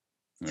life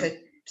for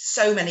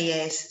so many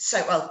years.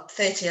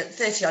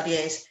 30 odd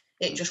years,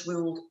 it just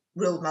ruled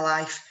my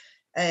life.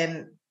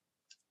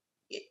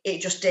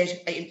 it just did,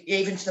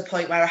 even to the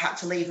point where I had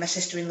to leave my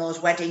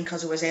sister-in-law's wedding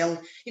because I was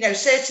ill. You know,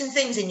 certain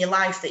things in your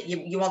life that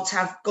you want to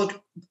have good,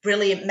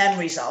 brilliant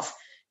memories of,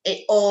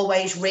 it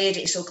always reared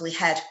its ugly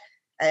head.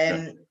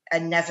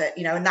 And never,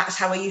 you know, and that's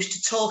how I used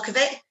to talk of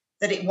it,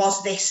 that it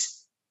was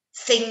this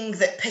thing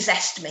that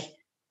possessed me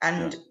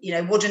and, you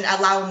know, wouldn't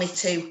allow me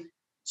to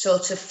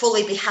sort of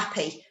fully be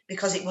happy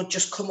because it would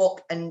just come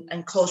up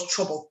and cause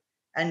trouble.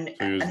 And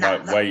so you was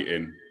and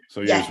waiting.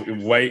 So you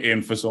was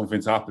waiting for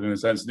something to happen in a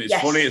sense. And it's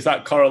funny, it's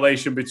that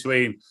correlation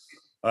between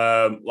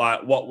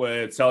like what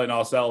we're telling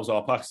ourselves,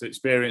 our past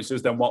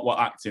experiences, then what we're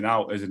acting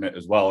out, isn't it,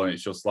 as well? And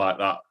it's just like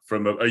that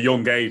from a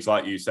young age,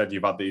 like you said,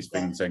 you've had these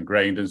things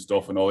ingrained and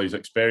stuff and all these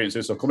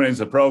experiences. So coming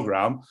into the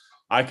program,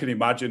 I can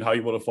imagine how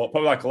you would have thought,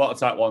 probably like a lot of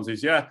type ones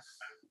is,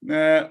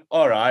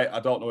 all right, I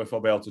don't know if I'll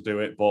be able to do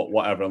it, but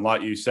whatever. And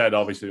like you said,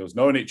 obviously us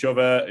knowing each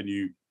other and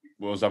you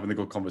was having the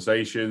good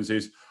conversations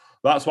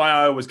that's why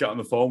I always get on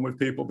the phone with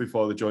people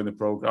before they join the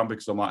program,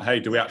 because I'm like,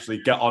 hey, do we actually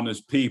get on as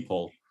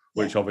people?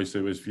 Which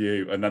obviously was for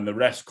you. And then the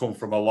rest come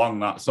from along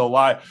that. So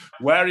like,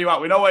 where are you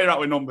at? We know where you're at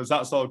with numbers.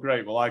 That's all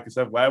great. But like I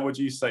said, where would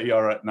you say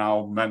you're at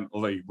now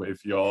mentally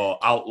with your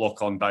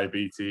outlook on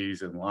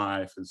diabetes and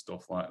life and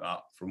stuff like that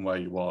from where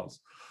you was?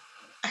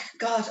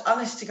 God,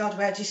 honest to God,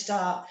 where do you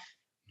start?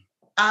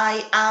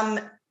 I am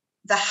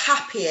the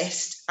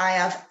happiest I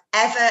have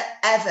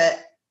ever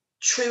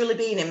truly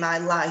been in my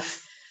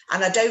life.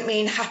 And I don't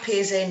mean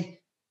happy as in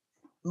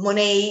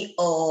money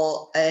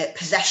or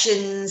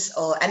possessions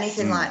or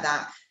anything like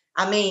that.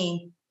 I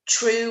mean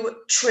true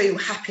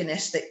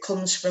happiness that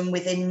comes from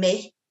within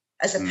me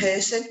as a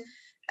person.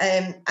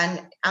 And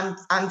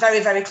I'm very,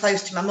 very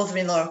close to my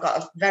mother-in-law. I've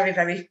got a very,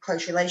 very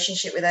close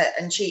relationship with her.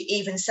 And she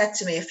even said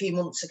to me a few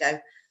months ago,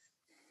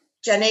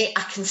 Jenny,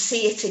 I can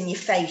see it in your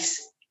face.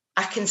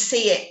 I can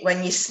see it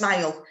when you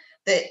smile,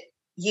 that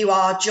you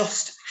are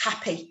just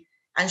happy.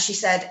 And she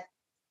said,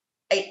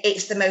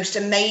 it's the most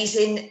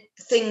amazing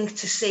thing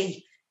to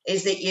see,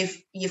 is that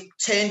you've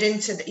turned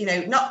into, you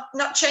know,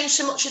 not changed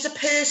so much as a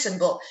person,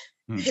 but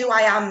who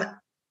I am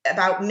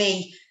about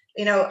me.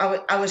 You know,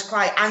 I was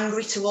quite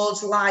angry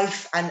towards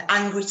life and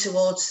angry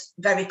towards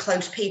very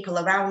close people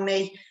around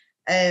me.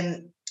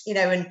 You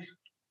know, and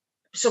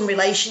some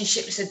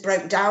relationships had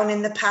broke down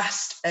in the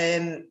past.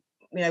 You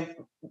know,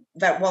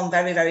 that one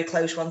very, very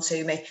close one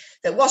to me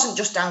that wasn't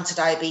just down to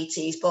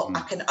diabetes, but I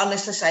can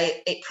honestly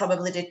say it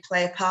probably did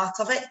play a part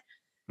of it.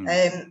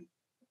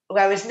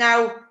 Whereas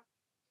now,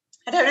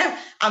 I don't know,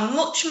 I'm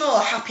much more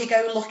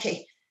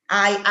happy-go-lucky.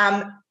 I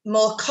am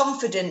more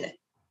confident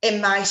in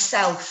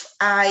myself.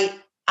 I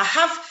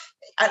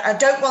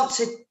don't want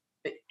to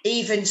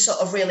even sort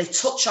of really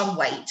touch on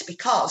weight,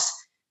 because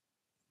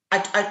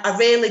I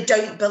really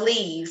don't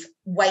believe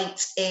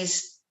weight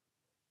is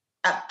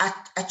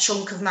a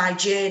chunk of my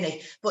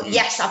journey. But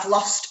yes, I've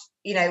lost,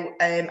 you know,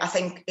 I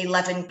think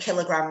 11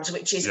 kilograms,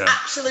 which is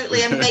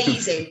absolutely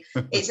amazing.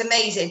 It's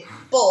amazing.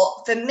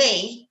 But for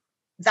me,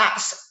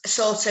 that's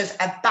sort of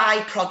a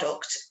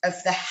byproduct of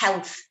the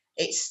health.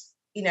 It's,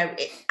 you know,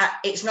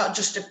 it's not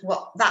just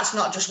that's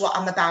not just what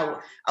I'm about.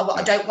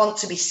 I don't want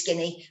to be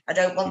skinny. I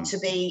don't want to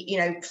be, you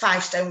know,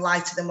 5 stone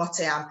lighter than what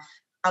I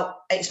am.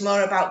 It's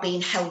more about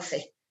being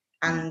healthy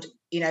and,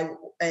 you know,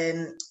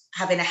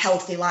 having a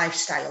healthy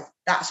lifestyle.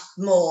 That's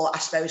more, I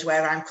suppose,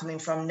 where I'm coming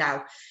from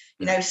now.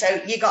 You know, so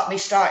you got me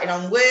started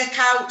on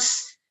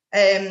workouts,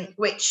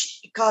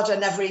 which, God, I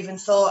never even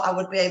thought I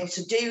would be able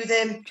to do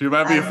them. Do you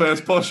remember your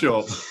first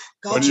push-up?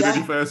 God, when you did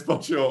your first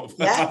push-up?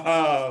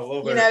 Yeah.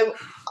 Love you it. know,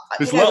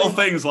 There's little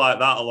things like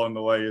that along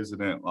the way,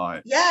 isn't it?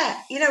 Like, yeah,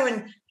 you know,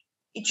 and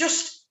it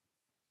just,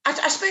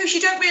 I suppose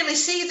you don't really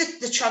see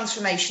the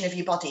transformation of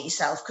your body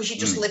yourself, because you're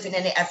just living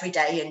in it every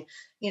day. And,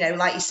 you know,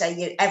 like you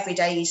say, every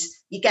day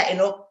you're getting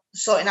up,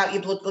 sorting out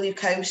your blood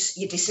glucose,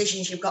 your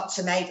decisions you've got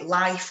to make,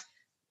 life.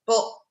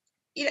 But,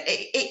 you know,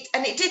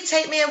 it did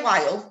take me a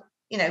while,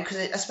 you know, because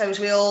I suppose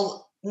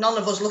none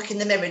of us look in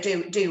the mirror,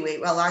 do we?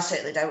 Well, I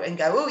certainly don't, and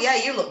go, oh yeah,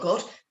 you look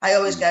good. I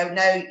always go,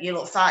 no, you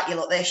look fat, you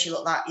look this, you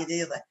look that, you're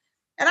the other.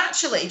 And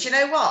actually, do you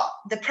know what?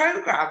 The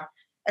program,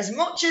 as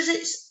much as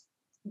it's,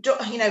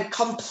 you know,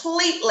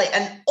 completely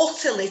and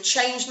utterly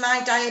changed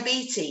my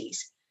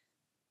diabetes,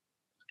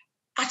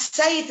 I'd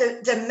say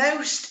the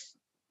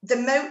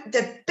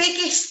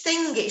biggest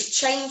thing it's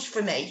changed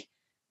for me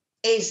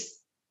is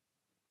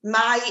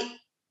my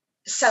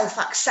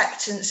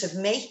self-acceptance of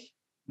me,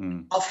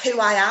 of who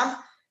I am.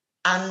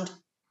 And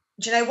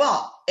do you know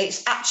what?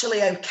 It's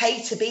actually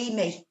okay to be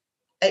me.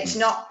 It's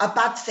not a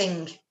bad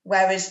thing.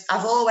 Whereas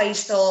I've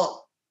always thought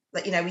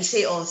that, you know, we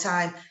see it all the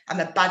time, I'm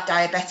a bad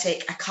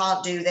diabetic, I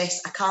can't do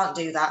this, I can't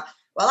do that.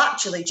 Well,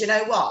 actually, do you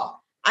know what?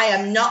 I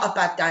am not a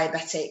bad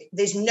diabetic.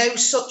 There's no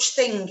such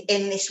thing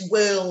in this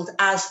world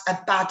as a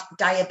bad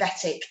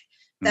diabetic.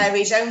 There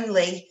is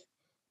only,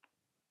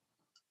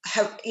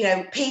 you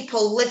know,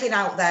 people living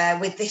out there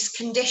with this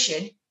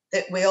condition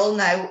that we all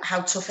know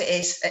how tough it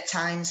is at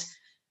times.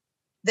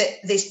 That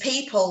there's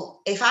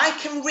people, if I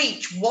can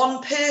reach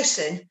one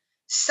person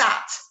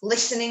sat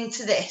listening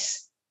to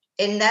this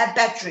in their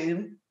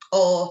bedroom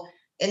or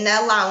in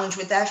their lounge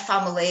with their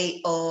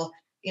family, or,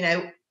 you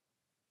know,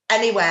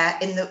 anywhere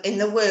in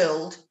the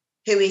world,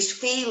 who is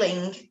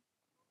feeling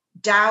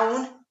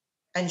down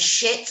and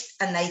shit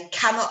and they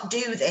cannot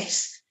do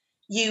this,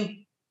 you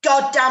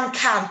goddamn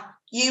can.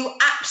 You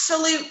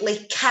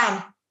absolutely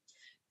can,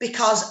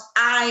 because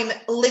I'm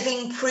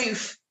living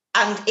proof.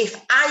 And if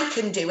I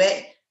can do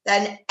it,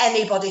 then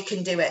anybody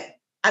can do it.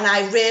 And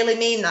I really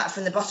mean that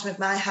from the bottom of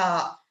my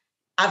heart.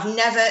 I've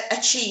never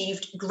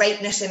achieved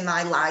greatness in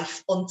my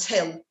life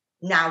until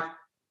now.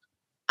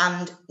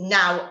 And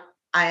now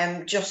I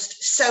am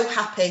just so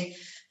happy.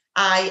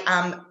 I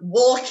am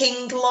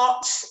walking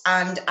lots,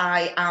 and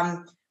I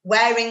am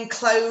wearing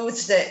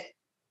clothes that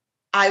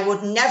I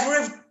would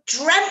never have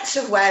dreamt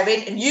of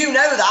wearing. And you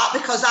know that,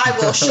 because I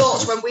wore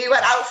shorts when we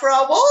went out for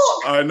our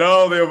walk. I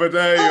know, the other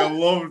day, I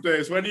loved it.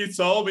 It's when you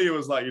told me, it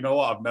was like, you know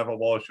what, I've never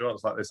worn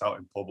shorts like this out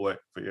in public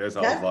for years.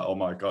 I was like, oh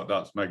my God,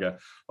 that's mega.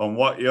 And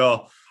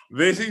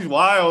this is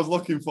why I was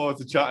looking forward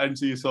to chatting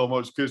to you so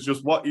much, because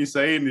just what you're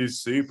saying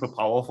is super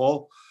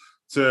powerful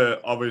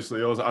to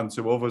obviously us and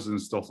to others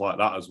and stuff like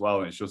that as well.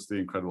 And it's just the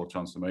incredible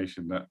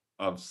transformation that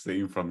I've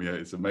seen from you.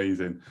 It's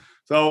amazing.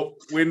 So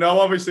we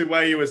know obviously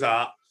where you was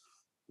at,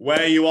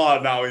 where you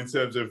are now in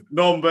terms of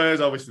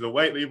numbers, obviously the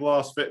weight that you've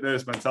lost,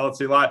 fitness,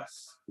 mentality. Like,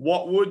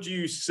 what would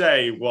you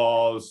say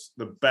was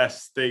the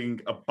best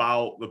thing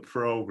about the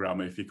program,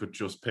 if you could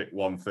just pick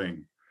one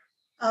thing?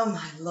 Oh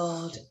my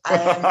Lord.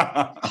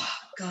 Oh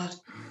God.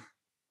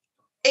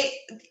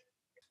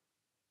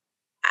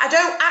 I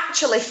don't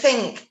actually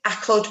think I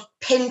could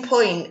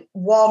pinpoint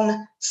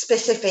one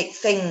specific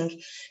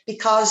thing,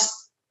 because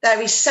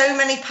there is so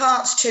many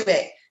parts to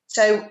it.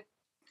 So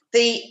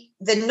the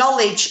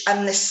knowledge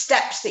and the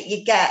steps that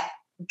you get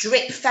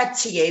drip fed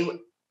to you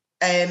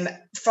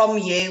from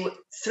you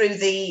through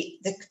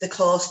the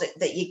course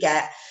that you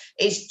get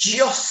is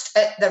just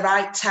at the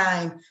right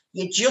time.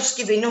 You just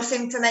give enough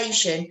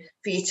information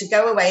for you to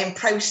go away and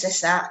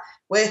process that,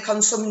 work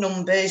on some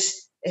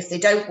numbers. If they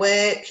don't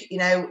work,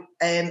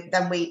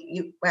 then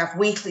we have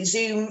weekly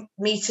Zoom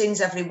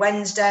meetings every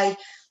Wednesday,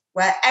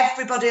 where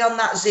everybody on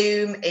that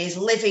Zoom is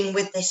living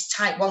with this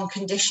type 1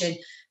 condition,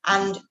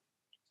 and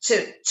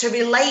to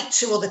relate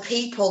to other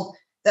people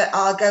that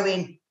are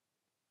going,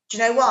 do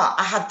you know what?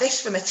 I had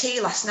this from a tea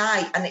last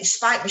night and it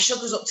spiked my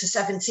sugars up to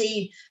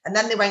 17 and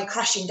then they went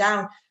crashing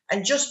down.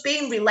 And just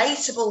being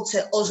relatable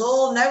to us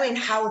all, knowing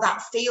how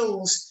that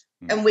feels.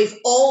 And we've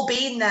all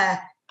been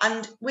there.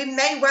 And we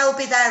may well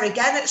be there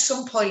again at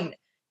some point,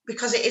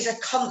 because it is a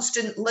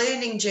constant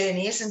learning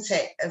journey, isn't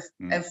it?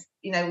 Of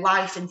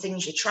life and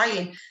things you're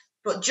trying.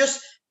 But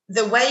just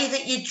the way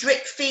that you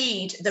drip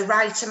feed the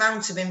right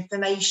amount of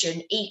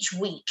information each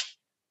week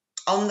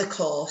on the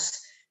course,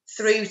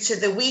 through to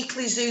the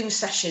weekly Zoom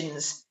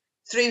sessions,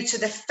 through to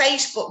the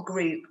Facebook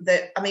group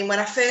when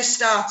I first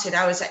started,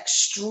 I was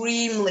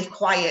extremely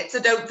quiet. I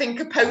don't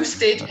think I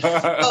posted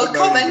or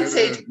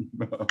commented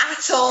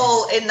at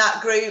all in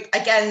that group.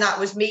 Again, that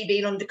was me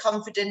being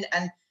underconfident,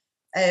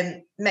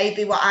 and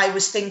maybe what I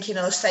was thinking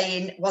or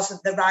saying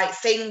wasn't the right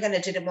thing, and I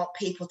didn't want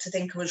people to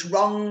think I was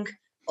wrong,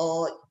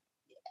 or,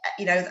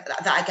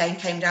 that again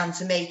came down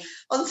to me,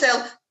 until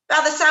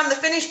by the time they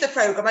finished the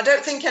program, I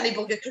don't think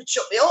anybody could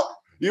shut me up.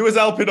 You was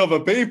helping other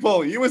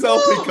people. You was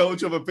helping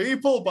coach other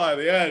people by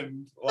the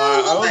end.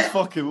 Like, I was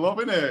fucking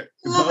loving it.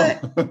 Love it.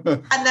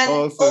 And then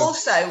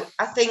also,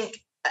 I think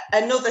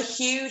another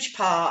huge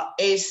part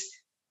is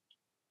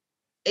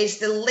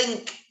the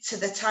link to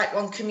the type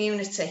 1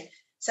 community.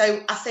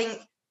 So I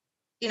think,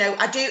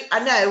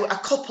 I know a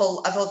couple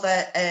of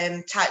other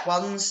type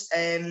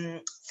 1s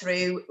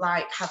through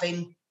like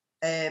having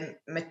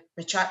my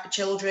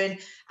children,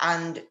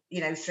 and,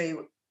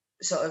 through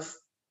sort of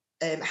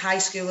high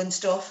school and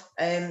stuff.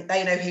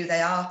 They know who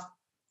they are,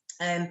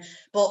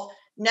 but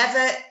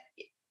never,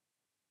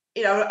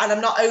 and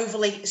I'm not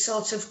overly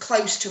sort of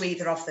close to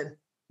either of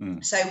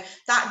them. So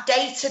that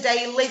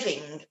day-to-day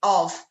living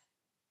of,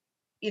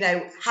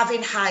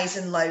 having highs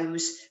and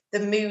lows, the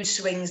mood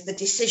swings, the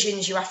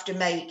decisions you have to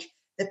make,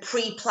 the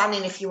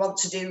pre-planning if you want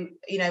to do,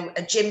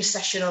 a gym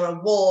session or a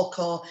walk,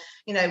 or,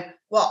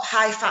 what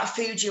high-fat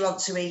food you want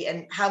to eat,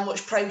 and how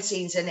much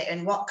protein's in it,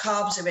 and what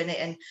carbs are in it,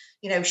 and,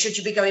 should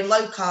you be going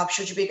low carb?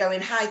 Should you be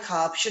going high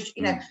carb?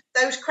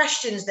 Those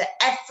questions that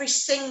every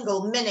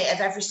single minute of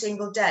every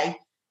single day,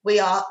 we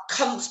are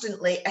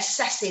constantly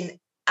assessing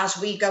as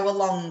we go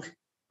along,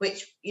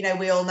 which,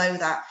 we all know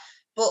that.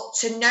 But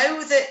to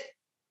know that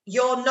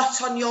you're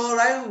not on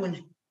your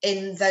own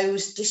in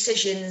those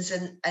decisions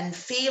and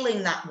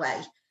feeling that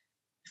way,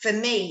 for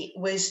me,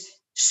 was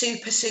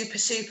super, super,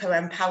 super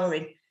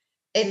empowering,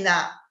 in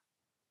that,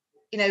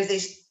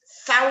 there's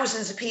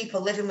thousands of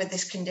people living with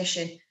this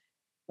condition,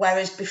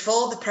 whereas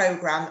before the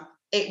program,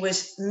 it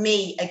was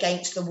me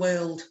against the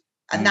world.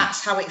 And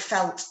that's how it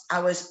felt. I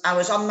was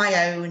on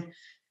my own.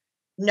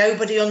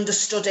 Nobody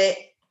understood it.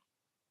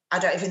 I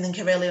don't even think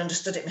I really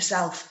understood it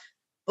myself.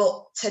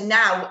 But to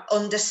now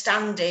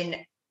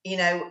understanding,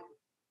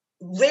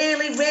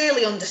 really,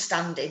 really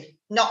understanding,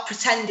 not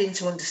pretending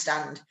to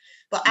understand,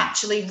 but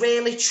actually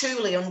really,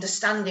 truly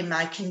understanding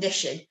my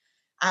condition,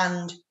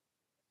 and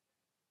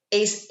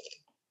is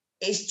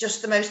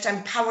just the most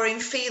empowering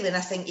feeling I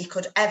think you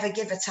could ever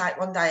give a type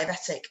 1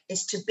 diabetic,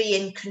 is to be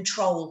in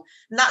control.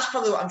 And that's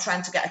probably what I'm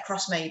trying to get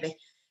across, maybe,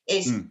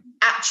 is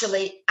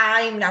actually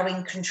I'm now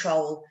in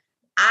control.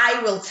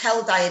 I will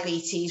tell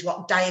diabetes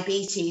what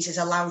diabetes is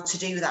allowed to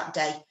do that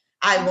day.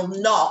 I will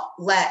not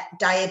let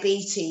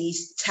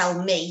diabetes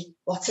tell me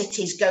what it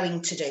is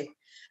going to do.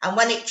 And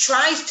when it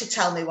tries to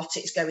tell me what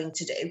it's going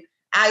to do,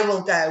 I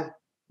will go,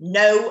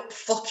 no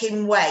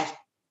fucking way.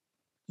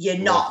 You're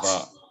not.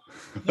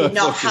 You're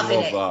not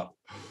having it. That.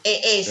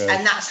 It is. Yeah.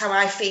 And that's how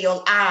I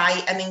feel.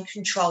 I am in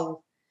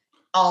control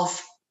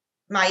of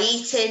my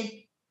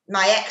eating,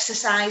 my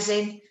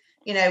exercising,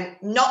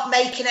 not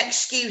making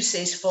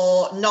excuses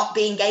for not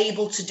being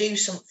able to do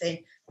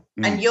something.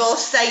 And you're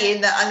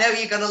saying that, I know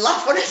you're going to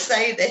laugh when I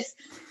say this,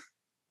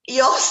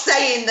 you're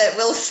saying that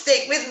will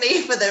stick with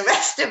me for the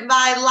rest of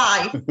my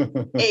life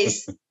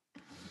is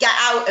get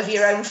out of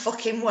your own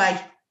fucking way,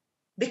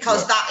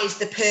 because that is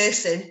the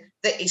person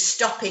that is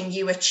stopping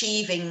you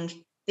achieving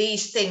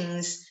these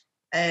things,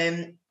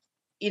 with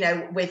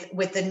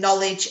the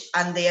knowledge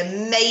and the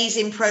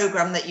amazing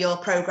program that your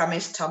program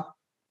is, Tom.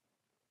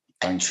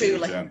 Thank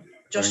truly, you, Jen.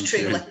 Just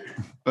truly.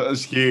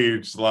 That's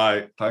huge.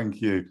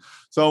 Thank you.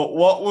 So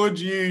what would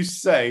you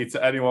say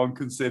to anyone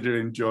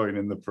considering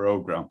joining the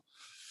program?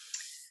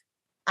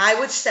 I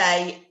would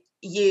say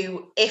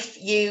if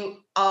you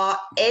are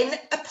in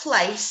a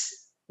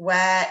place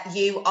where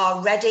you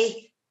are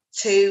ready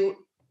to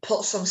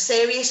put some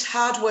serious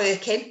hard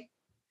work in,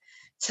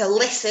 to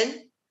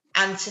listen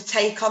and to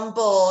take on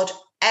board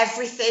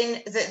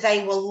everything that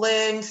they will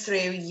learn through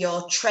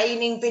your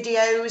training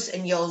videos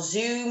and your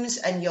Zooms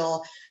and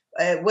your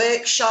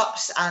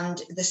workshops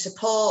and the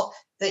support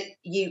that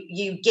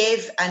you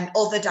give and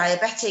other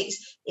diabetics,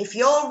 if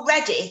you're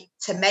ready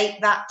to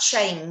make that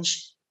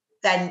change,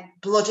 then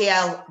bloody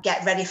hell,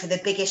 get ready for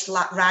the biggest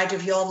ride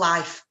of your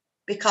life,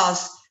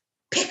 because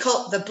pick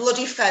up the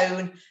bloody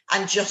phone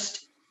and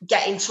just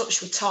get in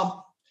touch with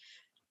Tom.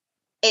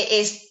 It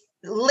is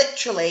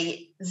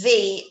literally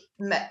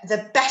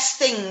the best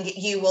thing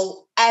you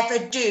will ever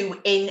do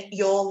in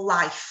your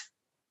life,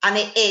 and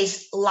it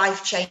is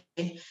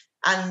life-changing.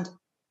 And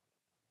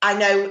I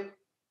know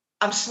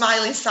I'm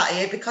smiling sat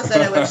here because I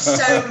know of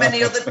so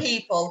many other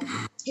people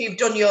who've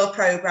done your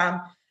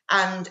program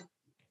and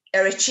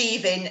are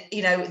achieving,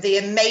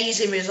 the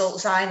amazing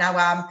results I now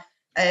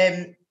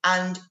am,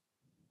 and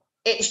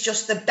it's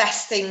just the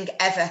best thing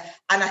ever.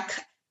 And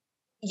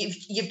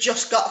you've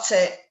just got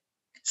to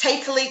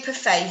take a leap of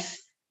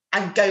faith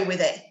and go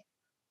with it.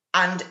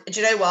 And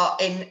do you know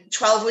what? In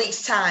 12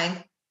 weeks'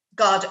 time,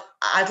 God,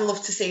 I'd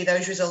love to see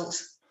those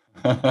results.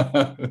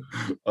 I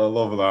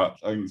love that.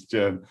 Thanks,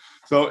 Jen.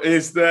 So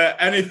is there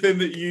anything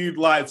that you'd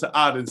like to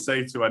add and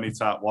say to any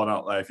type 1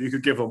 out there? If you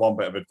could give them one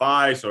bit of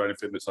advice or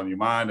anything that's on your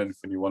mind,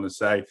 anything you want to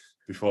say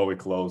before we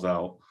close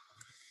out.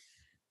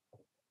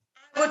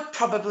 I would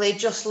probably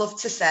just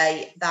love to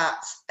say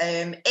that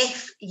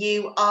if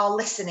you are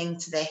listening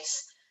to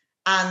this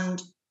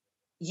and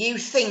you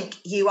think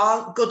you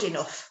aren't good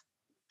enough,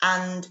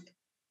 and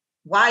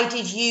why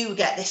did you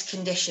get this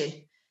condition,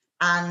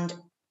 and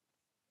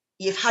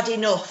you've had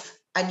enough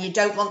and you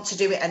don't want to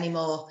do it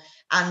anymore,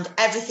 and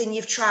everything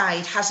you've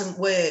tried hasn't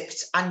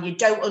worked, and you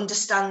don't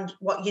understand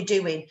what you're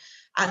doing,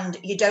 and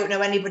you don't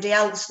know anybody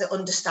else that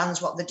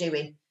understands what they're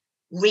doing,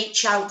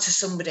 reach out to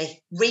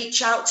somebody.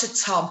 Reach out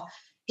to Tom.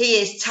 He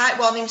is type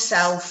 1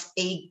 himself.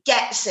 He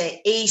gets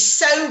it. He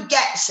so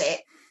gets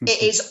it.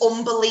 It is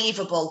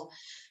unbelievable.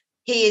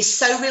 He is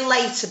so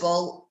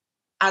relatable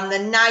and the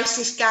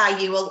nicest guy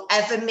you will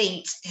ever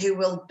meet, who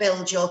will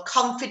build your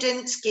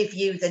confidence, give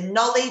you the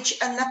knowledge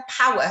and the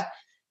power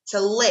to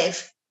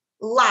live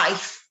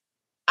life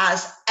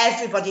as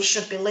everybody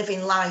should be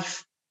living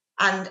life.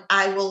 And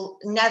I will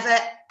never,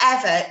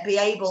 ever be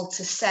able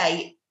to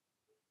say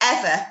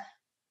ever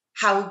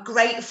how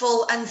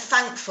grateful and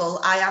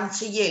thankful I am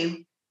to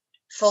you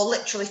for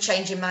literally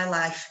changing my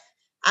life.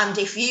 And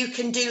if you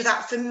can do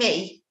that for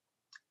me,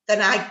 then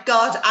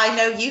I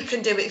know you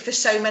can do it for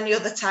so many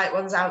other type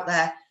 1s out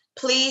there.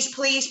 Please,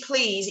 please,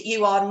 please,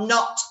 you are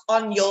not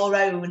on your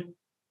own.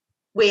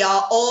 We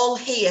are all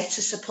here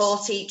to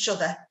support each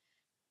other.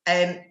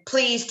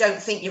 Please don't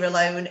think you're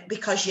alone,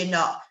 because you're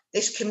not.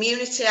 This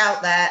community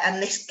out there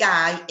and this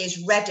guy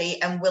is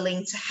ready and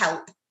willing to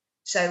help.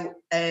 So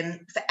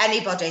for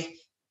anybody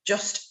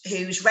just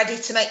who's ready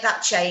to make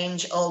that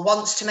change or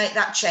wants to make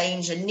that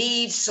change and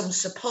needs some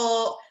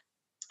support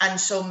and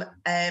some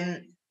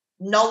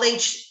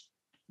knowledge,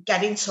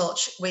 get in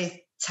touch with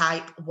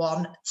type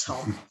 1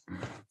 Tom.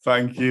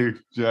 Thank you,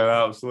 Jen.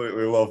 I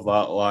absolutely love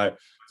that.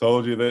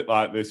 Told you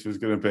that this was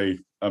going to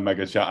be a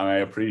mega chat, and I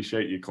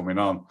appreciate you coming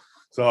on.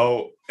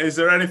 So is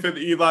there anything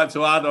that you'd like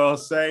to add or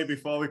say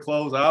before we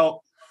close out?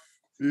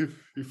 You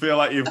feel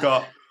like you've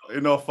got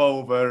enough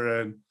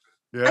over? And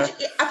yeah,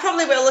 I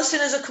probably will. As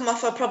soon as I come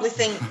off, I'll probably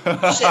think, shit,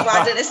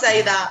 why didn't I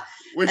say that?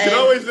 We can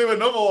always do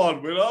another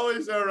one. We'll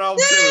always do a round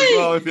 2 as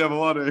well if you ever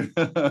want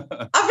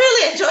to. I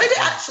really enjoyed it,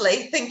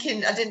 actually.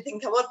 I didn't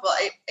think I would,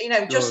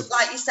 but just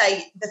like you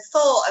say, the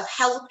thought of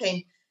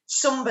helping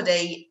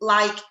somebody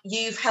like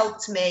you've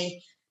helped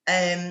me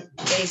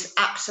is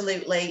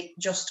absolutely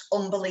just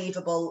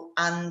unbelievable,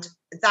 and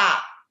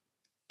that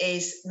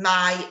is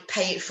my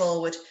pay it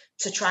forward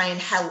to try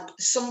and help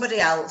somebody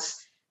else.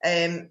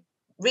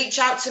 Reach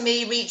out to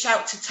me, reach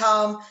out to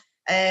Tom.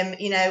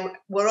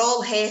 We're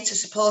all here to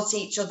support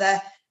each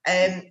other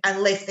and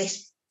live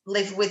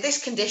with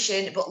this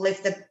condition, but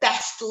live the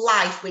best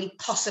life we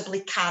possibly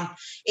can.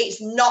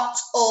 It's not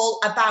all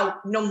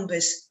about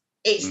numbers.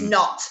 It's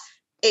not.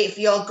 If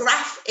your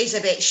graph is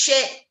a bit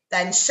shit,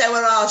 then so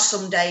are ours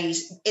some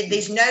days.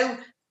 There's no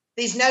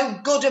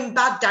good and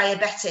bad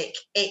diabetic.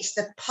 It's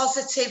the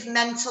positive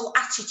mental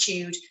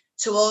attitude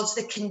towards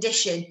the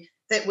condition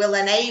that will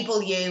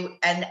enable you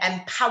and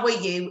empower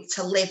you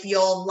to live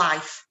your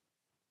life.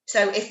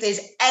 So if there's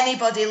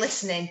anybody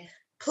listening,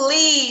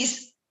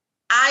 please,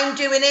 I'm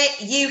doing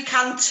it, you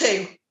can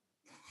too.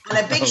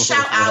 And a big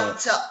shout out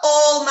to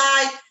all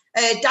my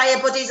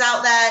diet buddies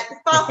out there.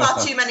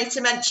 Far too many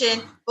to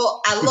mention,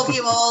 but I love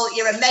you all.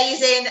 You're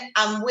amazing,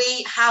 and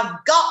we have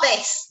got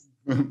this.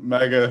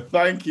 Mega.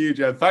 Thank you,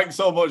 Jen. Thanks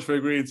so much for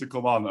agreeing to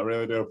come on. I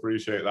really do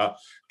appreciate that.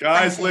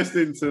 Guys,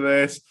 listening to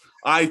this,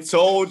 I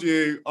told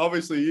you,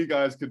 obviously you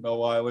guys can know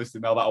why I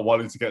listened now that I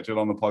wanted to get Jen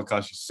on the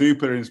podcast. She's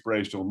super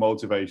inspirational,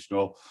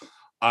 motivational.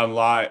 And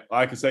like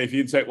I say, if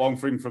you take one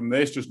thing from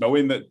this, just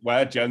knowing that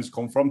where Jen's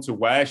come from to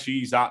where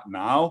she's at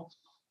now,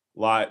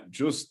 like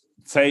just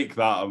take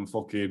that and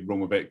fucking run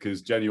with it,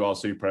 because Jen, you are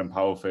super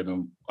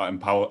empowering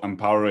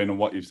and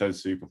what you've said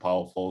is super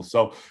powerful.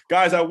 So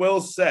guys, I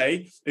will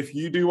say, if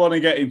you do want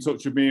to get in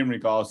touch with me in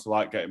regards to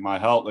like getting my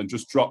help, then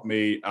just drop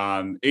me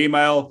an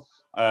email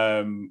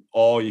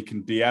or you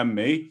can DM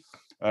me.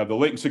 The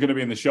links are going to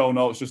be in the show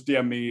notes. Just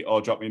DM me or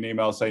drop me an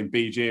email saying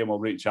BG and we'll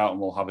reach out and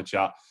we'll have a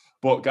chat.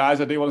 But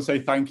guys, I do want to say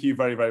thank you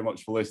very, very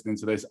much for listening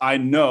to this. I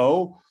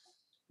know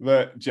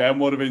that Jen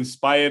would have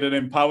inspired and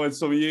empowered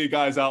some of you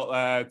guys out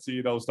there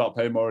to, start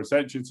paying more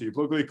attention to your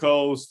blood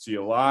glucose, to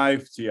your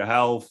life, to your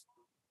health.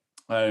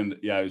 And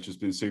yeah, it's just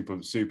been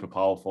super, super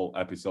powerful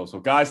episode. So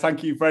guys,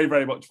 thank you very,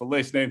 very much for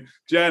listening.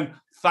 Jen,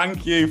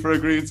 thank you for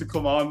agreeing to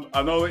come on.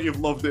 I know that you've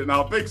loved it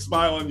now. Big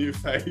smile on your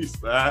face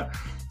there.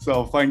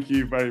 So thank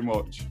you very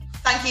much.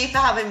 Thank you for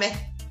having me.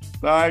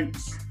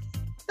 Thanks.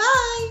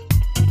 Bye.